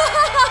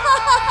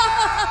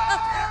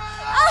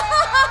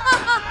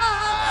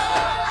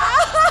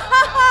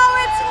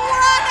 it's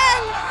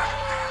working!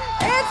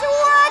 It's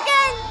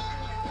working!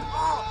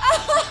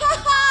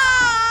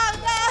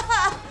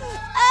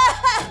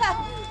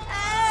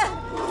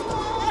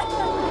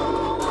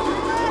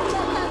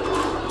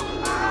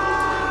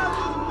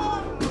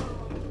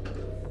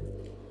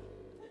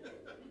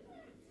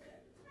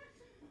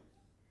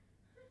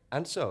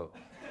 And so,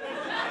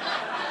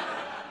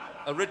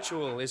 a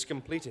ritual is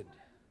completed,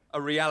 a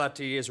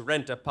reality is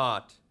rent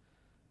apart,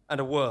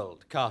 and a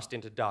world cast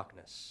into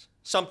darkness.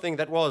 Something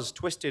that was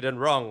twisted and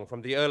wrong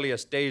from the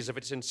earliest days of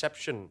its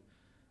inception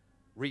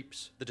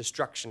reaps the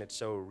destruction it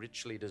so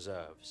richly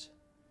deserves.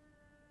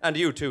 And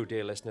you too,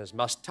 dear listeners,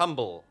 must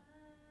tumble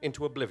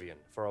into oblivion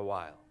for a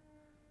while,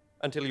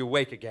 until you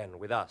wake again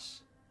with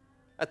us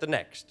at the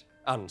next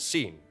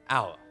Unseen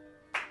Hour.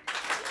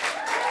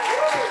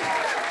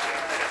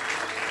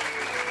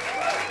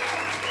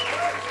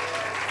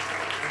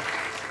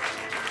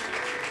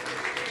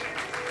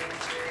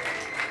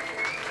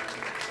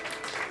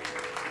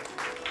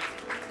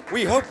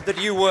 We hope that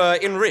you were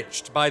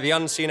enriched by the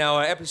Unseen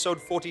Hour,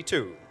 episode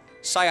 42,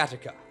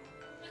 Sciatica.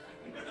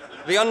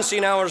 The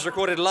Unseen Hour is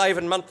recorded live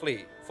and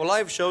monthly. For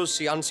live shows,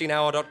 see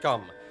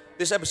unseenhour.com.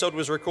 This episode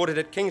was recorded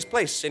at King's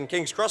Place in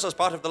King's Cross as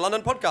part of the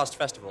London Podcast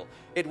Festival.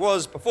 It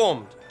was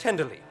performed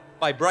tenderly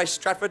by Bryce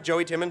Stratford,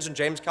 Joey Timmons, and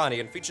James Carney,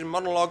 and featured a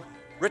monologue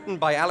written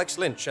by Alex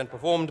Lynch and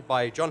performed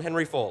by John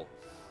Henry Fall.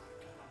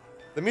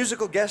 The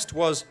musical guest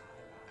was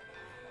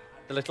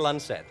The Little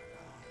Unsaid.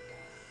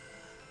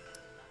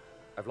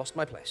 I've lost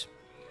my place.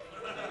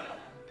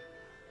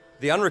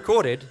 The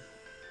Unrecorded,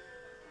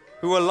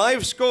 who were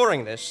live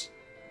scoring this,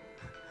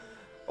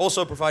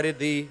 also provided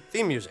the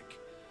theme music.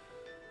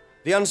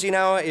 The Unseen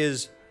Hour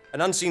is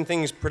an Unseen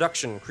Things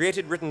production,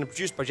 created, written, and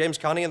produced by James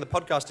Carney, and the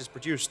podcast is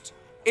produced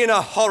in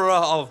a horror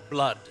of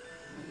blood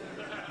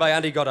by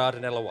Andy Goddard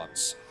and Ella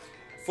Watts.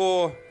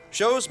 For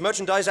shows,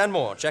 merchandise, and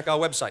more, check our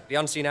website,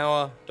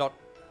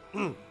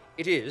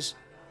 it is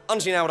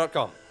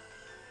unseenhour.com.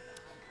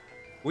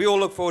 We all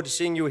look forward to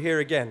seeing you here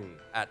again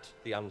at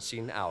the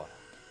Unseen Hour.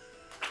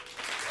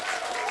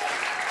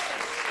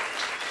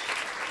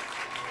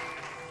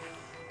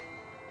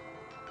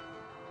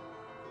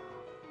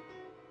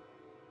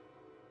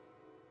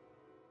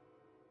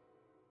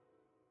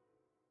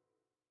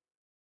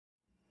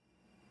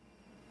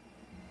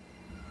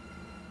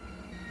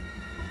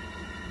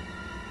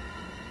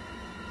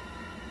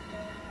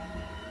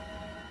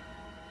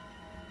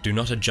 do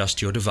not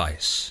adjust your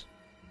device,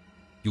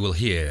 you will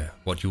hear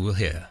what you will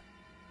hear,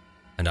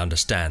 and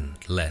understand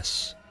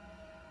less.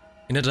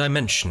 In a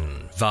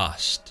dimension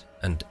vast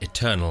and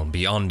eternal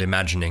beyond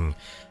imagining,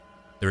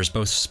 there is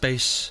both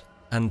space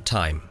and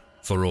time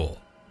for all.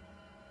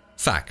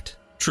 Fact,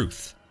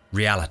 truth,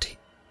 reality.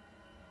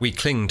 We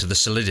cling to the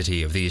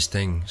solidity of these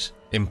things,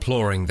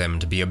 imploring them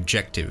to be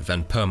objective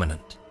and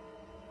permanent.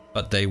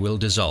 But they will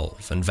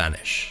dissolve and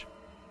vanish,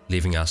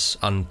 leaving us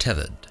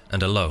untethered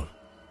and alone.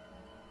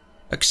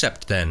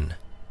 Accept, then,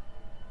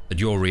 that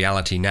your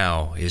reality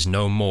now is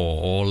no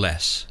more or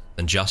less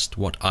than just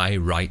what I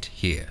write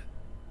here,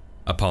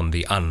 upon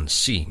the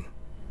unseen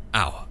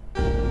hour.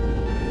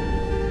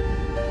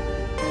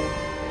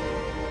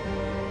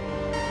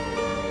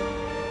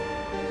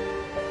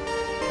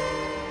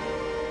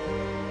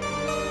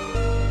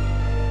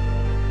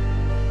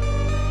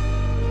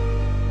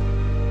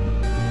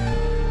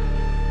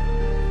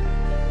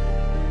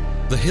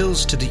 The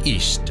hills to the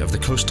east of the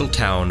coastal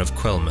town of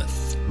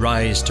Quelmouth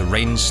rise to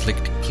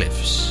rain-slicked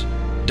cliffs,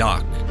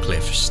 dark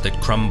cliffs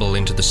that crumble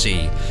into the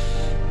sea,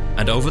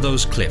 and over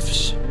those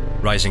cliffs,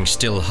 rising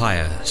still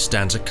higher,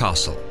 stands a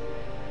castle,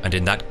 and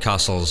in that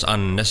castle's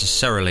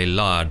unnecessarily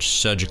large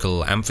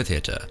surgical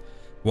amphitheatre,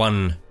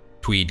 one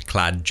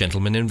tweed-clad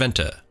gentleman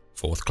inventor,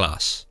 4th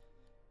class,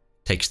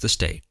 takes the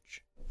stage.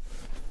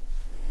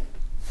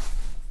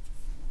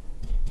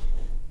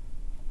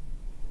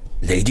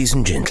 Ladies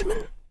and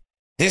gentlemen,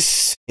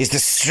 this is the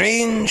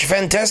strange,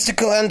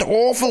 fantastical, and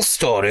awful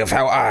story of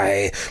how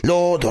I,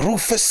 Lord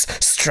Rufus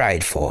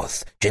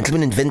Strideforth,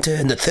 gentleman inventor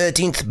and the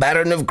 13th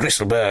Baron of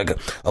Grisselberg,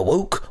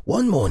 awoke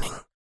one morning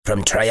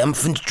from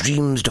triumphant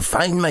dreams to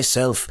find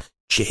myself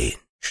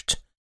changed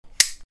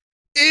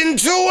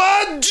into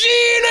a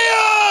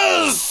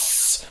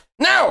genius!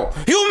 Now,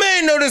 you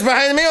may notice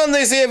behind me on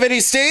this here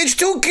very stage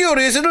 2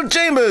 curious little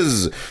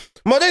chambers.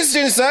 Modest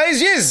in size,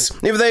 yes,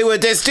 if they were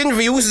destined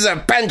for use as a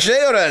pantry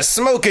or a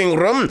smoking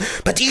room,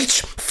 but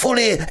each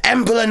fully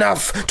ample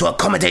enough to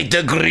accommodate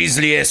the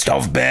grisliest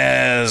of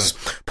bears.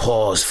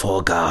 Pause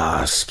for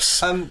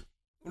gasps.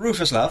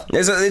 Rufus, love?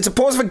 It's a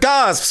pause for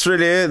gasps,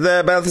 really,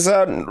 there,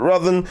 Balthazar,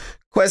 rather than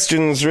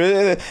questions,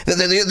 really.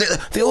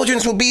 The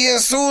audience will be here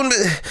soon,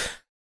 but...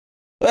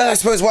 Well, I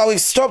suppose while we've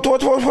stopped,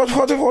 what?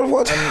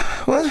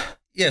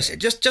 Yes, it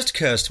just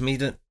occurs to me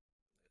that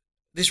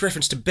this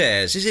reference to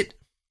bears, is it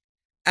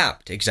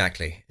apt,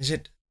 exactly? Is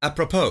it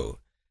apropos?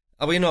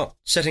 Are we not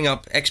setting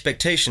up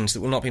expectations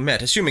that will not be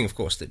met, assuming, of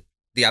course, that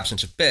the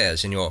absence of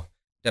bears in your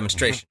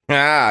demonstration?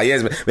 Ah,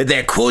 yes, but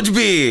there could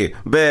be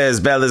bears,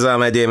 Balthazar,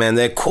 my dear man,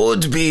 there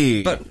could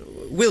be. But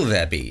will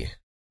there be?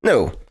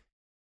 No.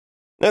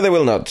 No, there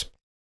will not.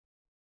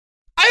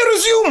 I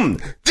resume!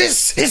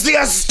 This is the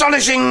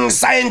astonishing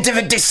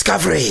scientific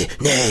discovery,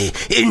 nay,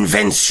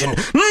 invention,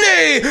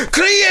 nay,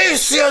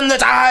 creation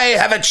that I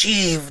have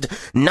achieved.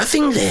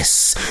 Nothing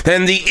less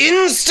than the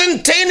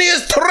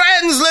instantaneous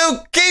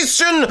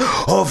translocation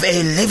of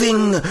a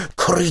living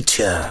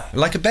creature.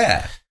 Like a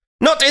bear?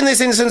 Not in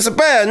this instance a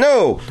bear,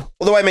 no.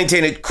 Although I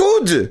maintain it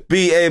could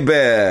be a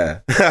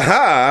bear.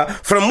 Ha-ha!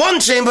 From one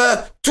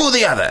chamber to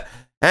the other.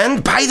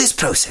 And by this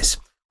process,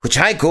 which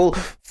I call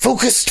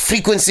focused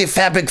frequency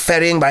fabric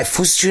ferrying by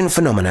Fustian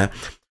phenomena,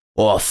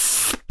 or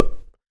FP.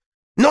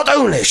 Not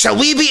only shall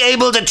we be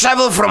able to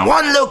travel from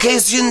one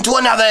location to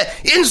another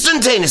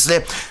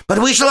instantaneously, but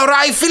we shall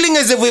arrive feeling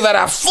as if we've had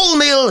a full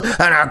meal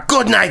and a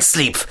good night's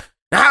sleep.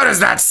 Now, how does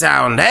that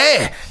sound,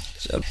 eh?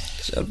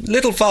 It's a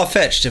little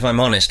far-fetched, if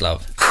I'm honest,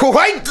 love.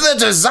 Quite the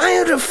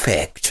desired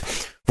effect.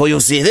 For you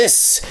see,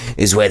 this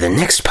is where the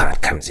next part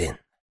comes in.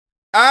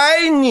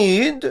 I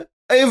need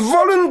a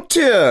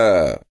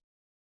volunteer.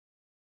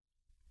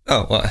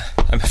 Oh, well,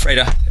 I'm afraid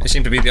I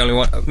seem to be the only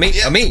one. Me?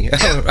 Yeah. Me? Yeah.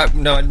 Oh,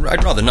 no,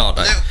 I'd rather not.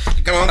 No,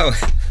 come on. Oh.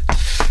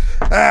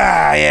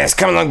 Ah, yes,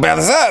 come along,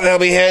 Balthazar. They'll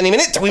be here any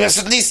minute. We must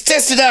at least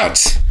test it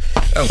out.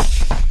 Oh,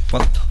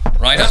 well,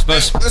 right, I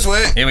suppose. This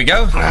way. Here we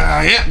go.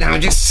 Ah, yeah, now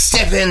just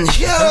step in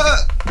here.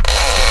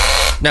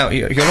 Now,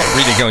 you're not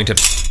really going to...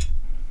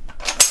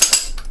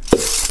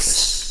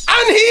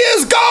 And he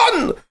is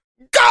gone!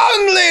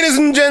 Gone, ladies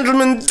and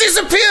gentlemen!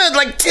 Disappeared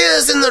like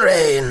tears in the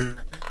rain.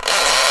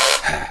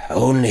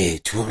 Only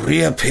to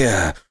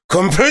reappear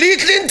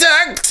completely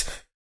intact.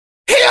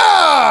 Here!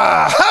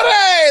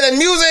 Hooray! The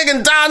music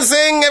and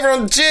dancing,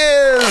 everyone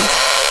cheers!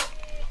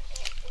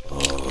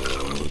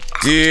 Oh,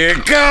 dear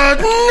God,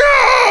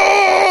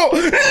 no!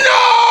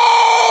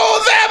 No!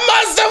 There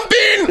must have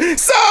been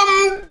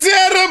some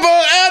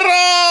terrible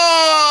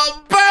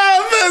error!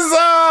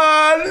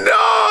 Balthazar,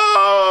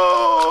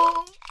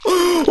 no!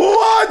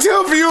 What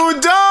have you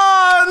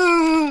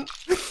done?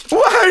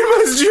 Why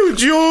must you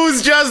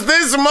choose just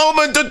this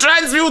moment to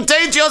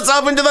transmutate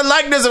yourself into the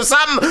likeness of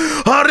some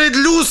horrid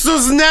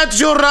lusus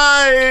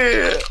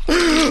naturae?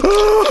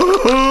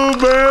 Oh,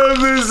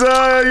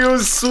 Balthazar, you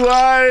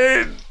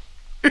swine!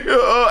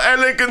 Your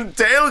elegant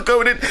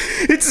tailcoat,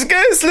 it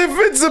scarcely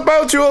fits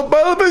about your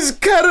bulbous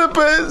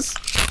carapace.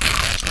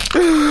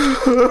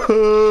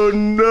 Oh,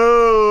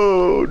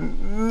 no!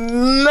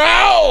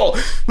 No!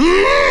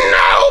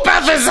 No,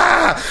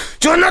 Balthazar!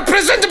 To You're not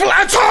presentable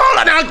at all,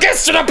 and our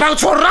guests are about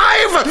to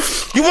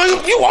arrive. You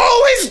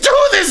always do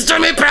this to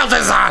me,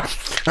 Balthazar.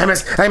 I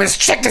must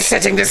check the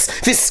setting.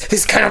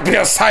 This cannot be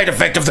a side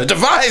effect of the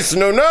device.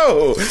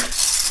 No.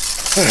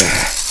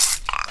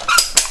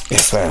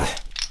 Yes, well,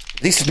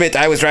 at least admit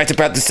I was right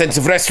about the sense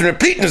of rest and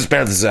repleteness,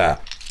 Balthazar.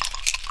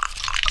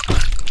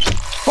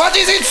 What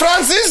is it,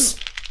 Francis?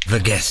 The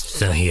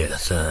guests are here,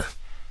 sir.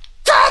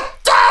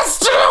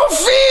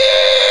 Catastrophe!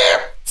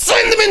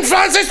 Send them in,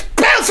 Francis!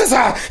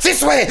 Balthazar!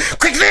 This way!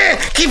 Quickly!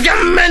 Keep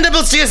your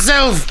mandibles to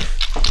yourself!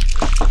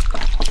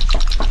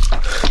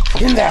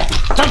 In there!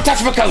 Don't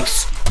touch my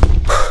coats!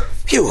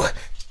 Phew!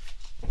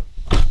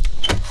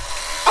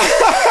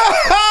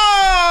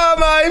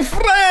 My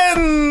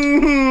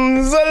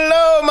friends!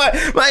 Hello,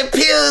 my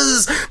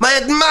peers, my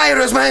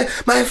admirers, my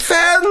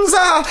fans!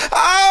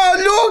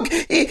 Look!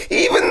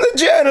 Even the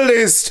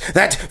journalist!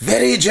 That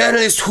very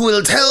journalist who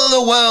will tell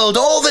the world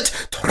all that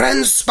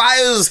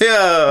transpires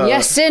here!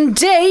 Yes,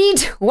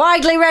 indeed!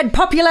 Widely read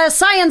popular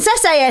science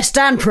essayist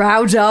and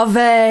proud of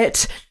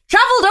it.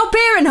 Travelled up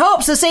here in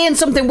hopes of seeing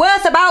something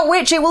worth about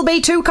which it will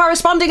be too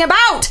corresponding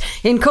about,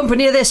 in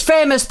company of this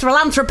famous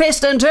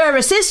philanthropist and her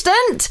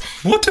assistant.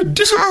 What a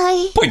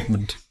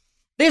disappointment.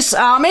 This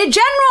Army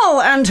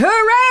General and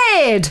her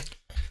aide.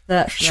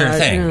 That's Sure right,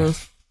 thing.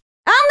 yes.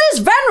 And this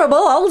venerable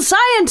old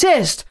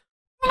scientist.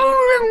 All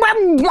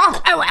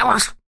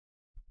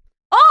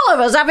of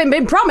us having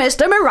been promised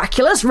a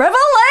miraculous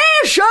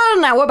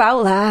revelation. How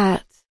about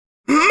that?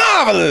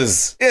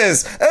 Marvellous!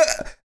 Yes.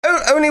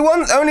 Only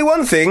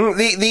one thing.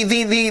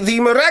 The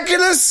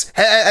miraculous,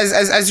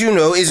 as you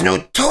know, is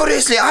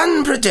notoriously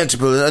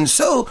unpredictable, and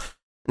so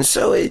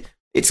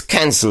it's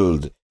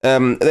cancelled.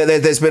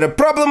 There's been a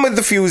problem with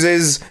the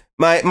fuses.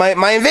 My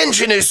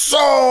invention is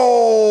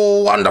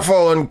so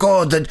wonderful and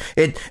good that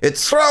it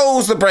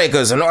throws the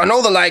breakers and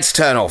all the lights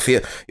turn off.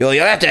 You'll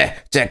have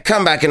to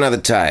come back another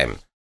time.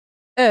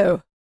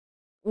 Oh,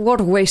 what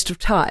a waste of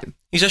time.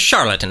 He's a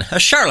charlatan,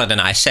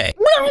 I say.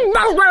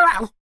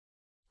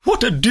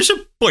 What a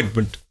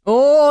disappointment.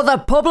 Oh, the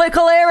public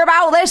will hear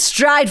about this,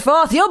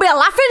 Strideforth. You'll be a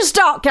laughing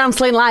stock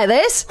cancelling like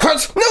this.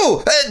 What?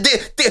 No!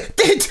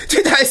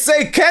 Did I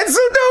say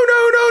cancel?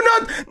 No,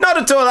 not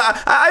at all.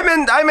 I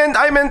meant,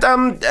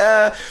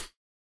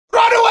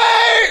 run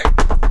away!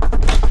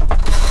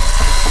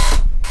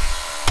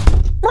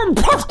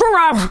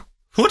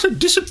 What a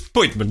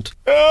disappointment.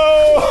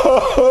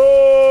 Oh,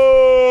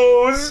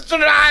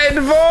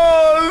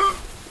 Strideforth!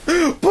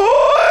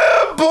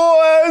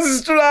 Poor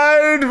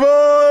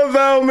Strideforth,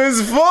 how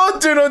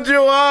misfortunate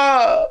you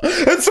are,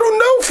 and through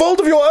no fault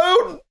of your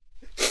own.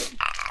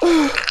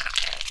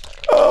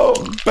 Oh,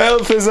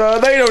 Balthazar,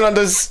 they don't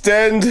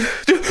understand. Do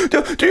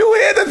you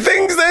hear the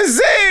things they're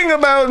saying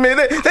about me?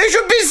 They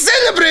should be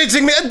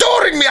celebrating me,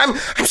 adoring me. I'm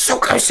so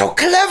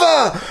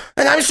clever,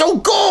 and I'm so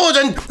good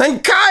and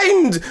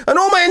kind, and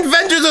all my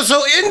inventions are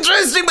so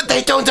interesting, but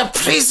they don't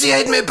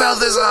appreciate me,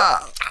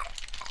 Balthazar.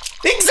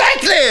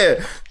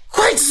 Exactly.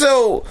 Quite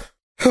so.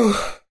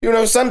 You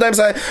know, sometimes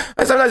I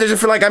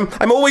just feel like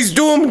I'm always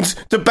doomed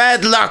to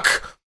bad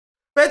luck.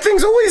 Bad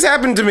things always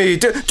happen to me.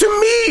 To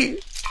me.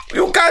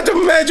 You can't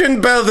imagine,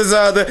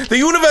 Balthazar. The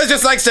universe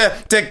just likes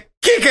to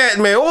kick at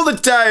me all the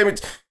time.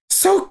 It's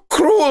so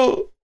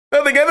cruel.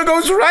 Nothing ever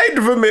goes right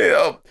for me.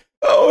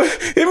 Oh,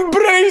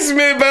 embrace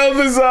me,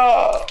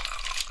 Balthazar.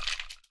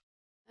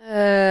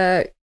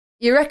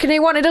 You reckon he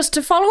wanted us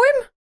to follow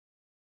him?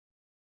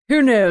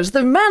 Who knows?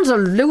 The man's a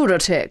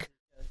lunatic.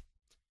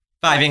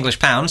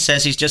 £5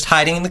 says he's just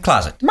hiding in the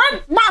closet.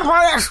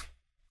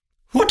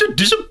 What a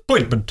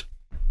disappointment.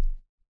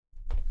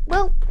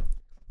 Well,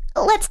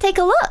 let's take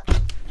a look.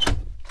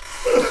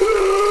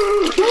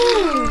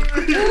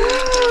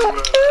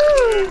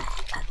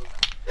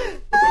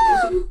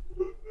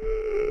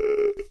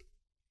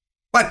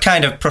 What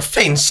kind of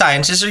profane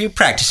sciences are you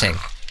practicing?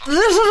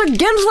 This is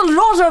against the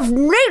laws of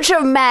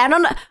nature, man,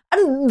 and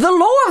the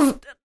law of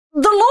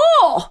the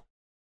law.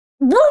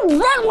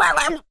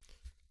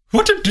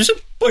 What a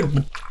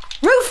disappointment.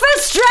 Rufus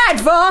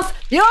Strideforth,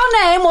 your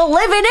name will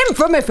live in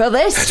infamy for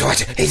this.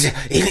 What?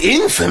 In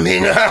infamy?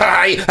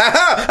 I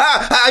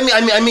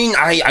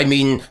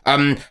mean,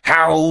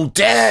 how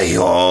dare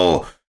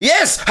you?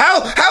 Yes,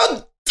 how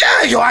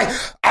dare you?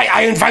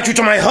 I invite you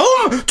to my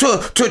home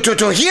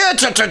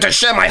to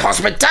share my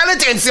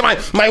hospitality and see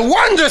my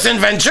wondrous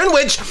invention,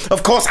 which,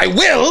 of course, I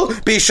will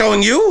be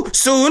showing you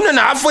soon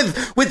enough with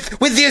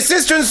the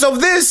assistance of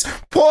this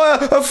poor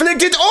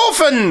afflicted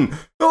orphan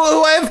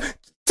who I've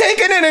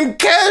taken in and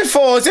cared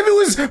for as if it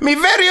was my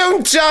very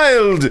own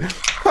child.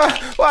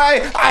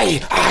 Why,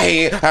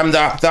 I am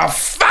the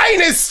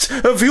finest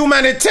of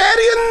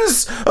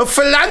humanitarians, of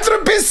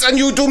philanthropists, and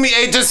you do me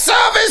a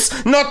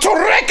disservice not to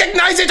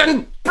recognize it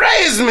and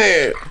praise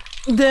me.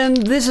 Then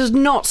this is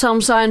not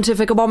some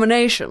scientific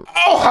abomination.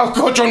 Oh, how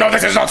could you know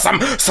this is not some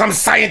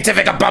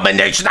scientific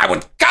abomination? I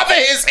would cover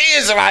his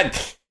ears if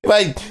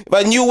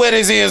I knew where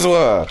his ears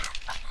were.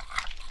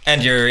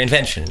 And your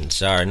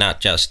inventions are not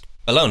just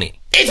baloney.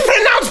 It's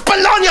pronounced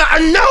Bologna,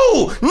 and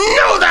no,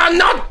 they are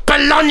not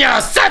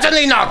Bologna,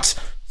 certainly not.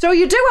 So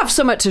you do have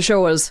something to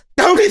show us.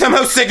 Only the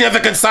most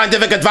significant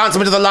scientific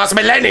advancement of the last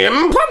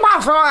millennium.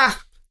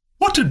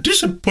 What a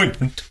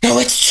disappointment. No,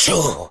 it's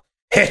true.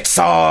 It's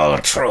all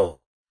true.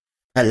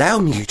 Allow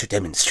me to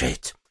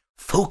demonstrate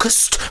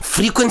focused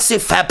frequency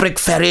fabric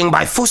ferrying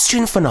by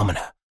Faustian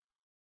phenomena.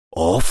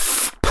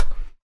 Off.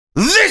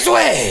 This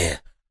way!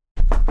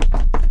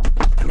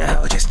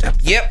 Now, just up.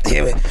 Yep,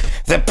 here we.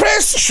 The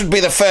press should be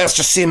the first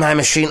to see my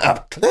machine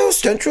up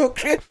close, don't you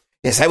agree?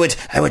 Yes, I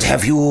would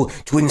have you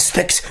to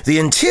inspect the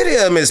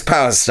interior, Miss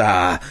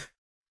Powerstar.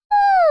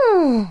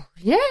 Oh,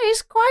 yeah,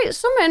 it's quite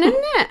something,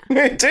 isn't it?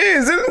 It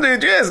is, isn't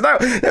it? Yes. Now,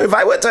 if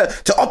I were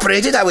to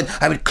operate it, I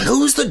would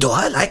close the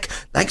door like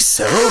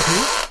so.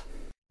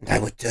 And I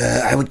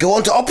would go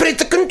on to operate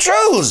the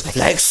controls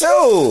like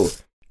so.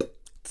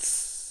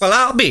 Well,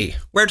 I'll be.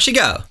 Where'd she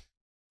go?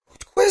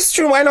 Good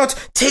question. Why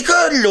not take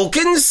a look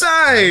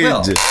inside?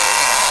 Well.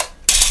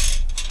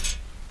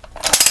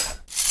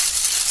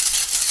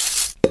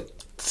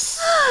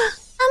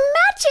 A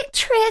magic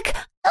trick.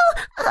 Oh,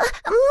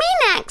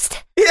 me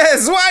next.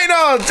 Yes, why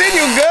not? In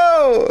you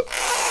go.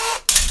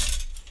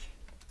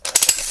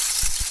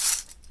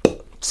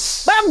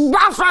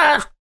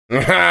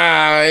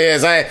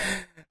 Yes,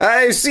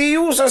 I see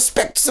you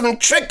suspect some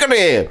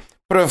trickery,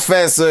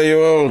 Professor,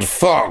 you old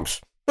fox.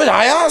 But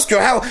I ask you,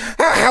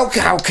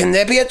 how can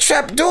there be a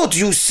trapdoor? Do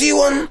you see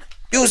one?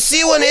 You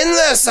see one in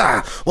there,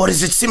 sir? Or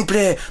is it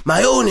simply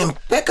my own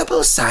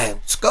impeccable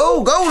science?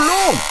 Go,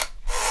 look.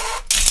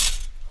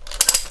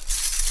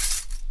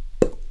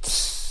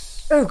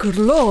 Oh, good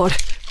lord.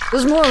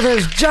 There's more of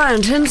those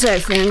giant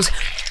insect things.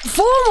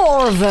 4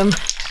 more of them.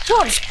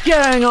 What's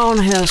going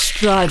on here,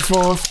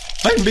 Strideforth?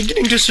 I'm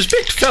beginning to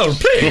suspect foul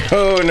play.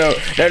 Oh, no.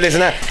 Now,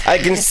 listen, I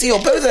can see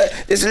you're both a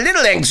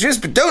little anxious,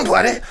 but don't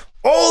worry.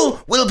 All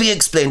will be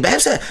explained.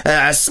 Perhaps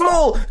a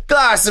small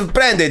glass of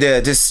brandy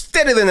to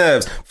steady the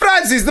nerves.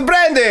 Francis, the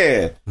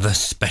brandy! The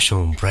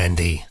special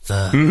brandy,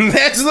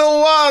 That's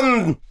the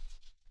one!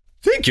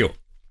 Thank you.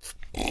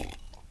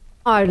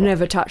 I'd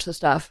never touch the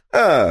stuff.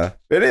 Ah,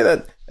 really?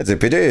 That's a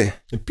pity.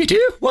 A pity?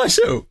 Why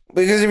so?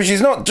 Because if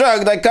she's not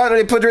drugged, I can't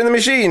really put her in the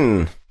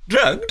machine.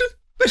 Drugged?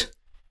 But...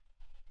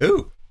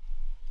 Oh,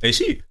 I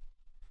see.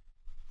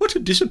 What a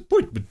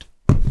disappointment.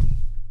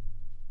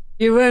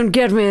 You won't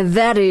get me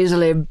that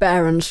easily,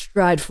 Baron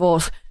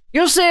Strideforth.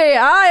 You see,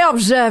 I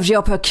observed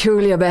your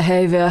peculiar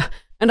behaviour,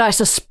 and I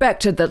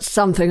suspected that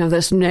something of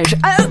this nature...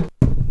 Oh!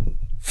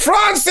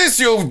 Francis,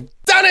 you've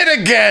done it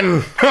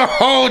again!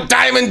 Oh,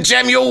 Diamond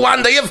Gem, you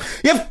wonder! You've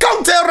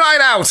conked her right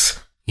out!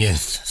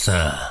 Yes,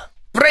 sir.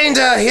 Brained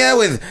her here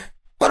with...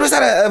 What was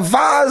that, a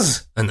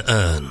vase? An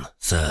urn,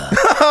 sir.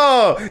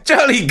 Oh,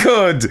 jolly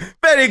good!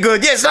 Very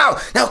good! Yes,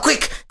 now,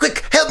 quick!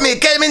 Help me,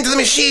 get him into the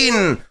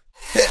machine!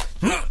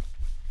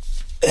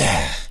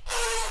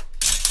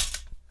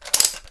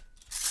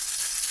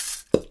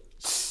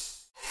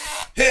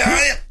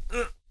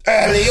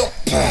 Alley up.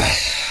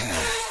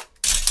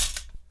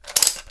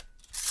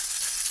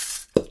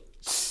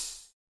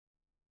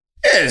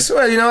 Yes,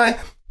 well, you know,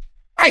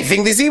 I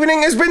think this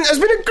evening has been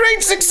a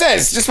great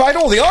success, despite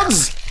all the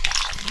odds.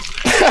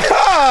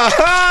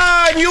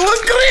 And you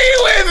agree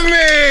with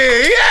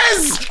me?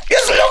 Yes,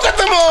 look at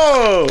them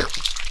all.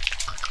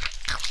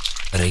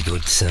 Very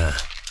good, sir.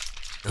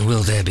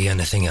 Will there be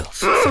anything else,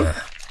 sir?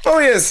 Oh,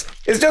 yes.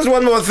 It's just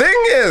one more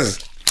thing, yes.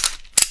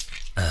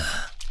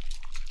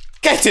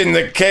 Get in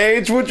the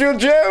cage, would you,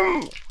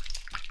 Jim?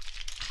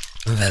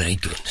 Very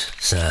good,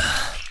 sir.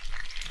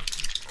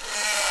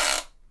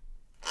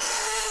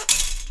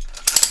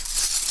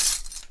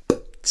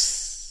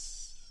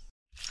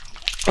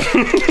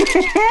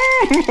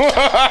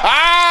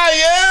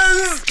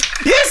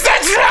 Yes,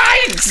 that's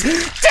right!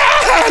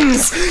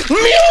 Dance!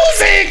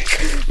 Music!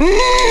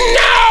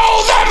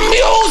 Now the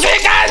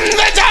music and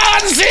the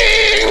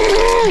dancing!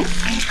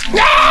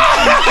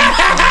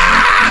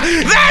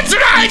 That's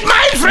right,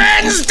 my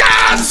friends!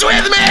 Dance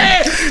with me!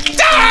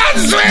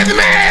 Dance with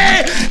me!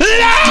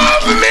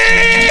 Love me!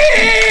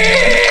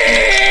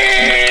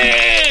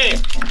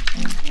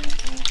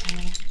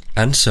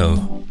 And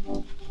so,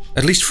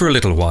 at least for a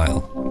little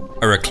while,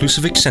 a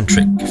reclusive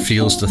eccentric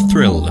feels the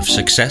thrill of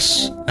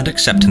success and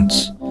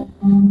acceptance.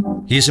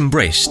 He is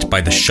embraced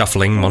by the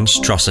shuffling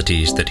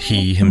monstrosities that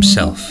he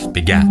himself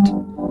begat.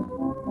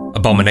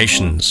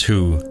 Abominations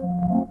who,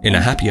 in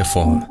a happier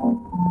form,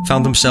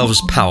 found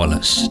themselves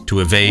powerless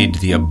to evade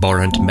the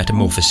abhorrent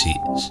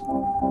metamorphoses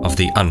of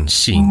the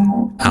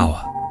Unseen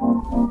Hour.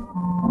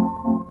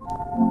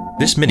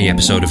 This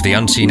mini-episode of The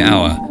Unseen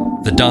Hour,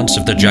 The Dance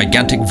of the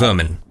Gigantic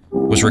Vermin,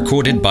 was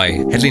recorded by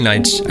Headley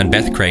Knights and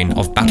Beth Crane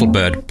of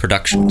Battlebird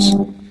Productions,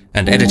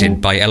 and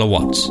edited by Ella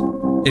Watts.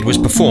 It was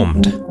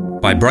performed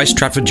by Bryce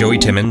Stratford, Joey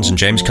Timmons, and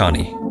James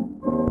Carney.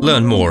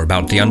 Learn more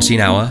about The Unseen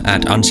Hour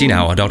at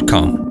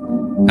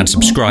unseenhour.com, and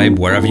subscribe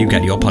wherever you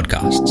get your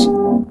podcasts.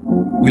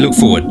 We look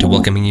forward to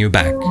welcoming you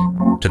back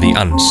to The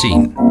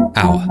Unseen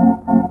Hour.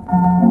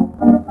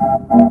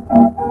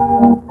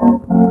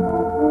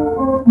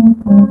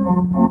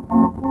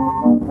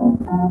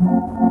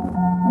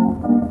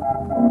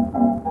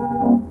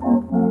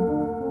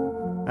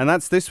 And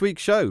that's this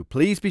week's show.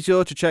 Please be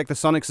sure to check the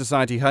Sonic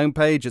Society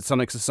homepage at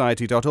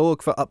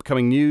sonicsociety.org for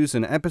upcoming news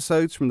and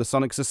episodes from the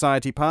Sonic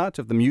Society part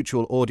of the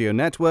Mutual Audio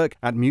Network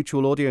at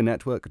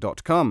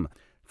mutualaudionetwork.com.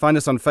 Find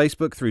us on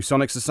Facebook through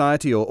Sonic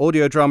Society or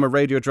Audio Drama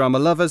Radio Drama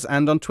Lovers,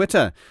 and on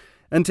Twitter.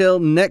 Until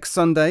next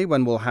Sunday,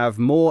 when we'll have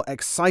more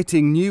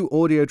exciting new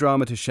audio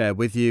drama to share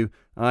with you,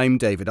 I'm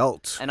David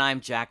Alt. And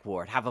I'm Jack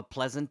Ward. Have a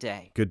pleasant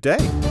day. Good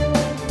day.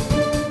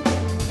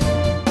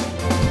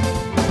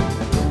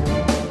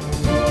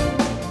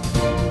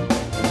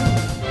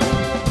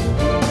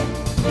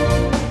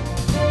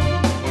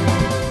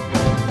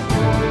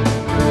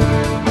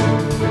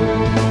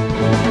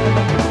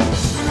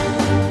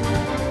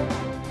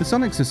 The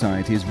Sonic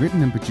Society is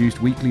written and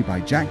produced weekly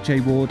by Jack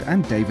J. Ward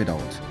and David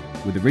Alt,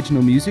 with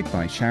original music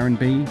by Sharon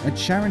B. at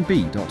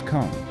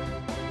sharonb.com.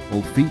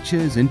 All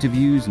features,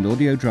 interviews, and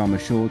audio drama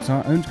shorts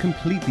are owned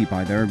completely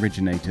by their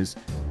originators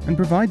and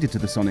provided to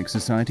the Sonic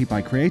Society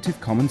by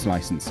Creative Commons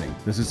licensing.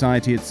 The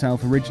Society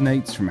itself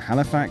originates from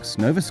Halifax,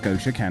 Nova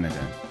Scotia,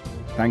 Canada.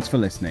 Thanks for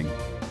listening.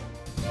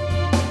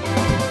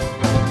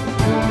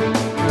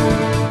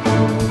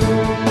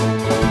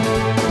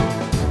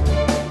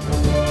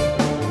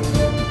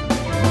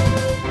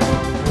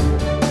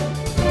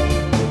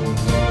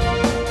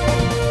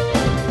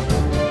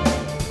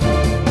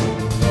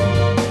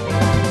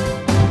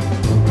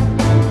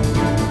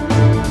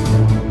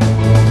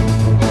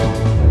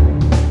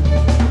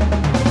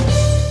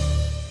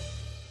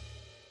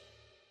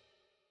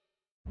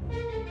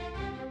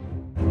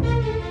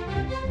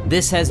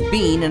 This has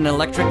been an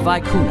Electric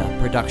Vicuna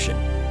production.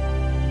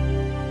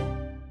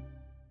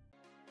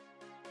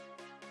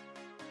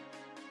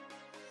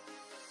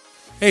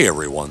 Hey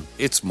everyone,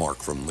 it's Mark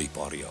from Leap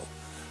Audio.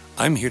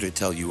 I'm here to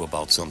tell you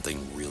about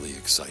something really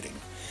exciting.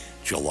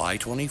 July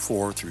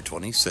 24 through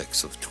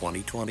 26 of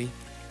 2020,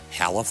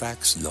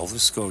 Halifax, Nova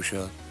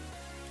Scotia,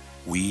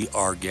 we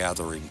are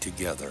gathering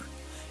together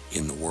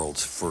in the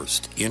world's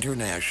first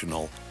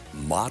international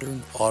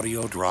modern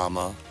audio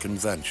drama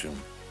convention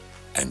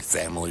and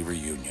family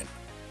reunion.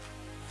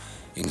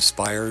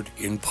 Inspired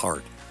in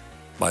part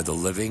by the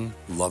living,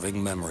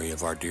 loving memory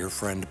of our dear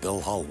friend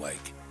Bill Hullweg,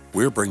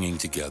 we're bringing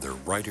together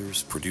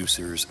writers,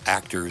 producers,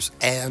 actors,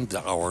 and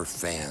our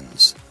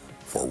fans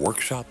for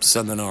workshops,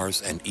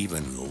 seminars, and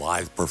even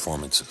live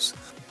performances.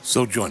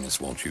 So join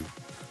us, won't you?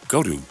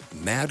 Go to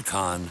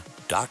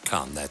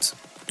madcon.com, that's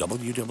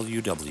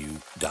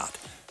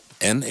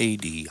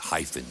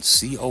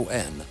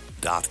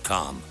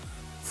www.mad-con.com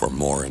for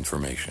more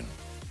information.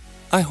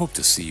 I hope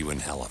to see you in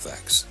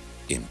Halifax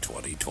in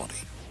 2020.